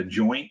you got a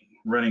joint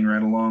running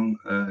right along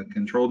a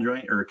control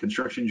joint or a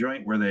construction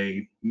joint where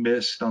they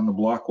missed on the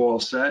block wall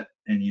set,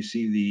 and you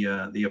see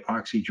the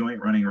epoxy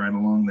joint running right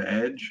along the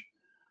edge.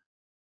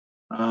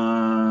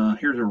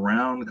 Here's a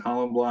round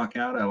column block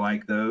out. I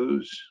like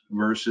those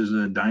versus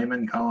a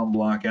diamond column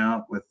block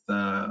out with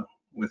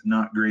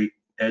not great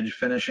edge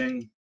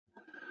finishing.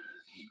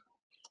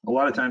 A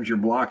lot of times your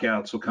block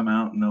outs will come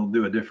out and they'll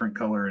do a different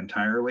color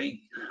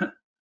entirely.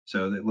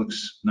 So it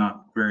looks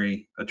not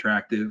very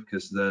attractive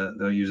because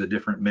they'll use a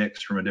different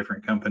mix from a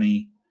different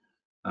company,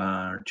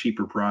 or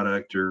cheaper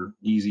product, or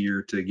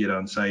easier to get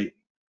on site.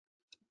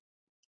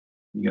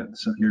 You got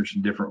here's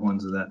some different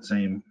ones of that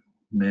same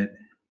mitt.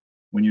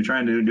 When you're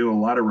trying to do a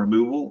lot of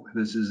removal,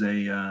 this is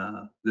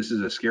a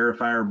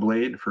scarifier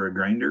blade for a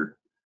grinder.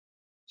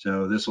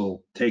 So this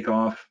will take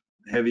off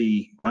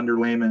heavy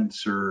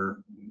underlayments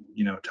or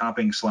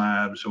topping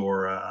slabs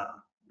or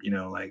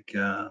like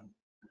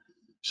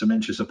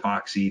cementitious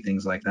epoxy,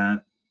 things like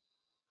that.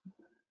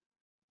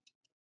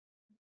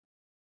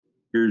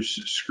 Here's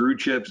screw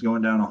chips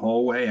going down a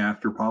hallway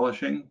after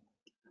polishing.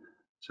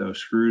 So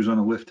screws on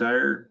a lift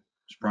tire.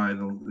 It's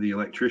probably the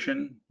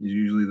electrician is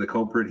usually the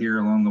culprit here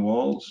along the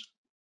walls.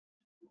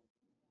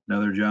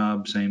 Another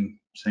job, same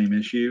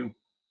issue.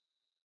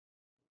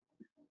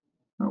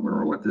 I don't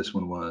remember what this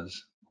one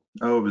was.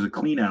 Oh, it was a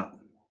clean out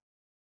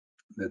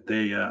that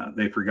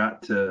they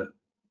forgot to.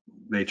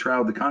 They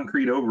troweled the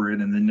concrete over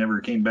it and then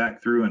never came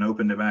back through and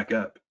opened it back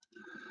up.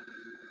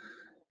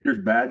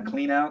 Here's bad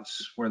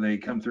cleanouts where they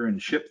come through and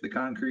chip the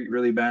concrete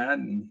really bad,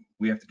 and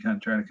we have to kind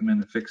of try to come in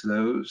and fix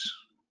those.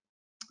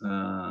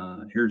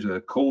 Here's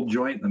a cold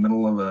joint in the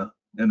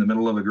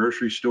middle of a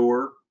grocery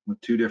store with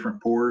two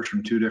different pours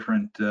from two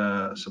different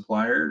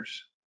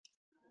suppliers.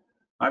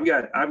 I've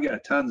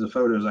got tons of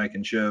photos I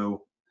can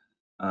show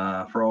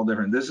for all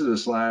different. This is a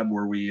slab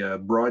where we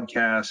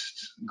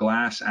broadcast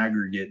glass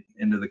aggregate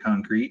into the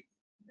concrete,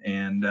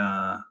 and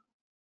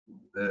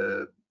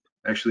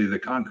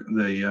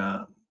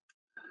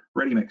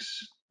ready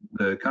mix,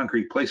 the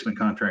concrete placement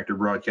contractor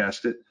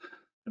broadcast it,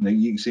 and then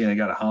you can see I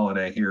got a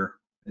holiday here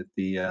at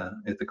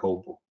the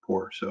cold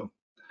pour. So,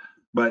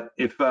 but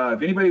if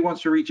anybody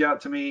wants to reach out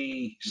to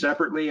me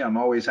separately, I'm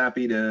always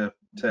happy to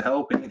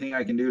help. Anything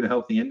I can do to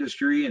help the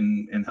industry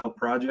and help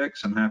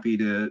projects, I'm happy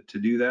to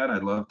do that.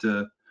 I'd love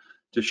to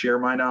share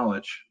my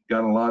knowledge.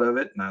 Got a lot of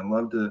it, and I'd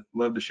love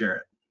to share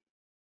it.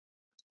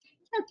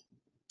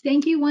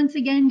 Thank you once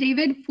again,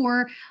 David,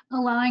 for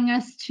allowing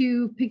us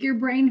to pick your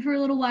brain for a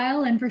little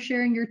while and for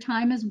sharing your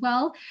time as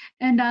well.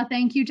 And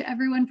thank you to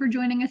everyone for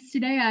joining us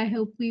today. I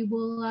hope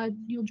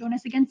you'll join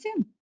us again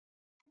soon.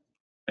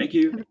 Thank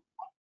you.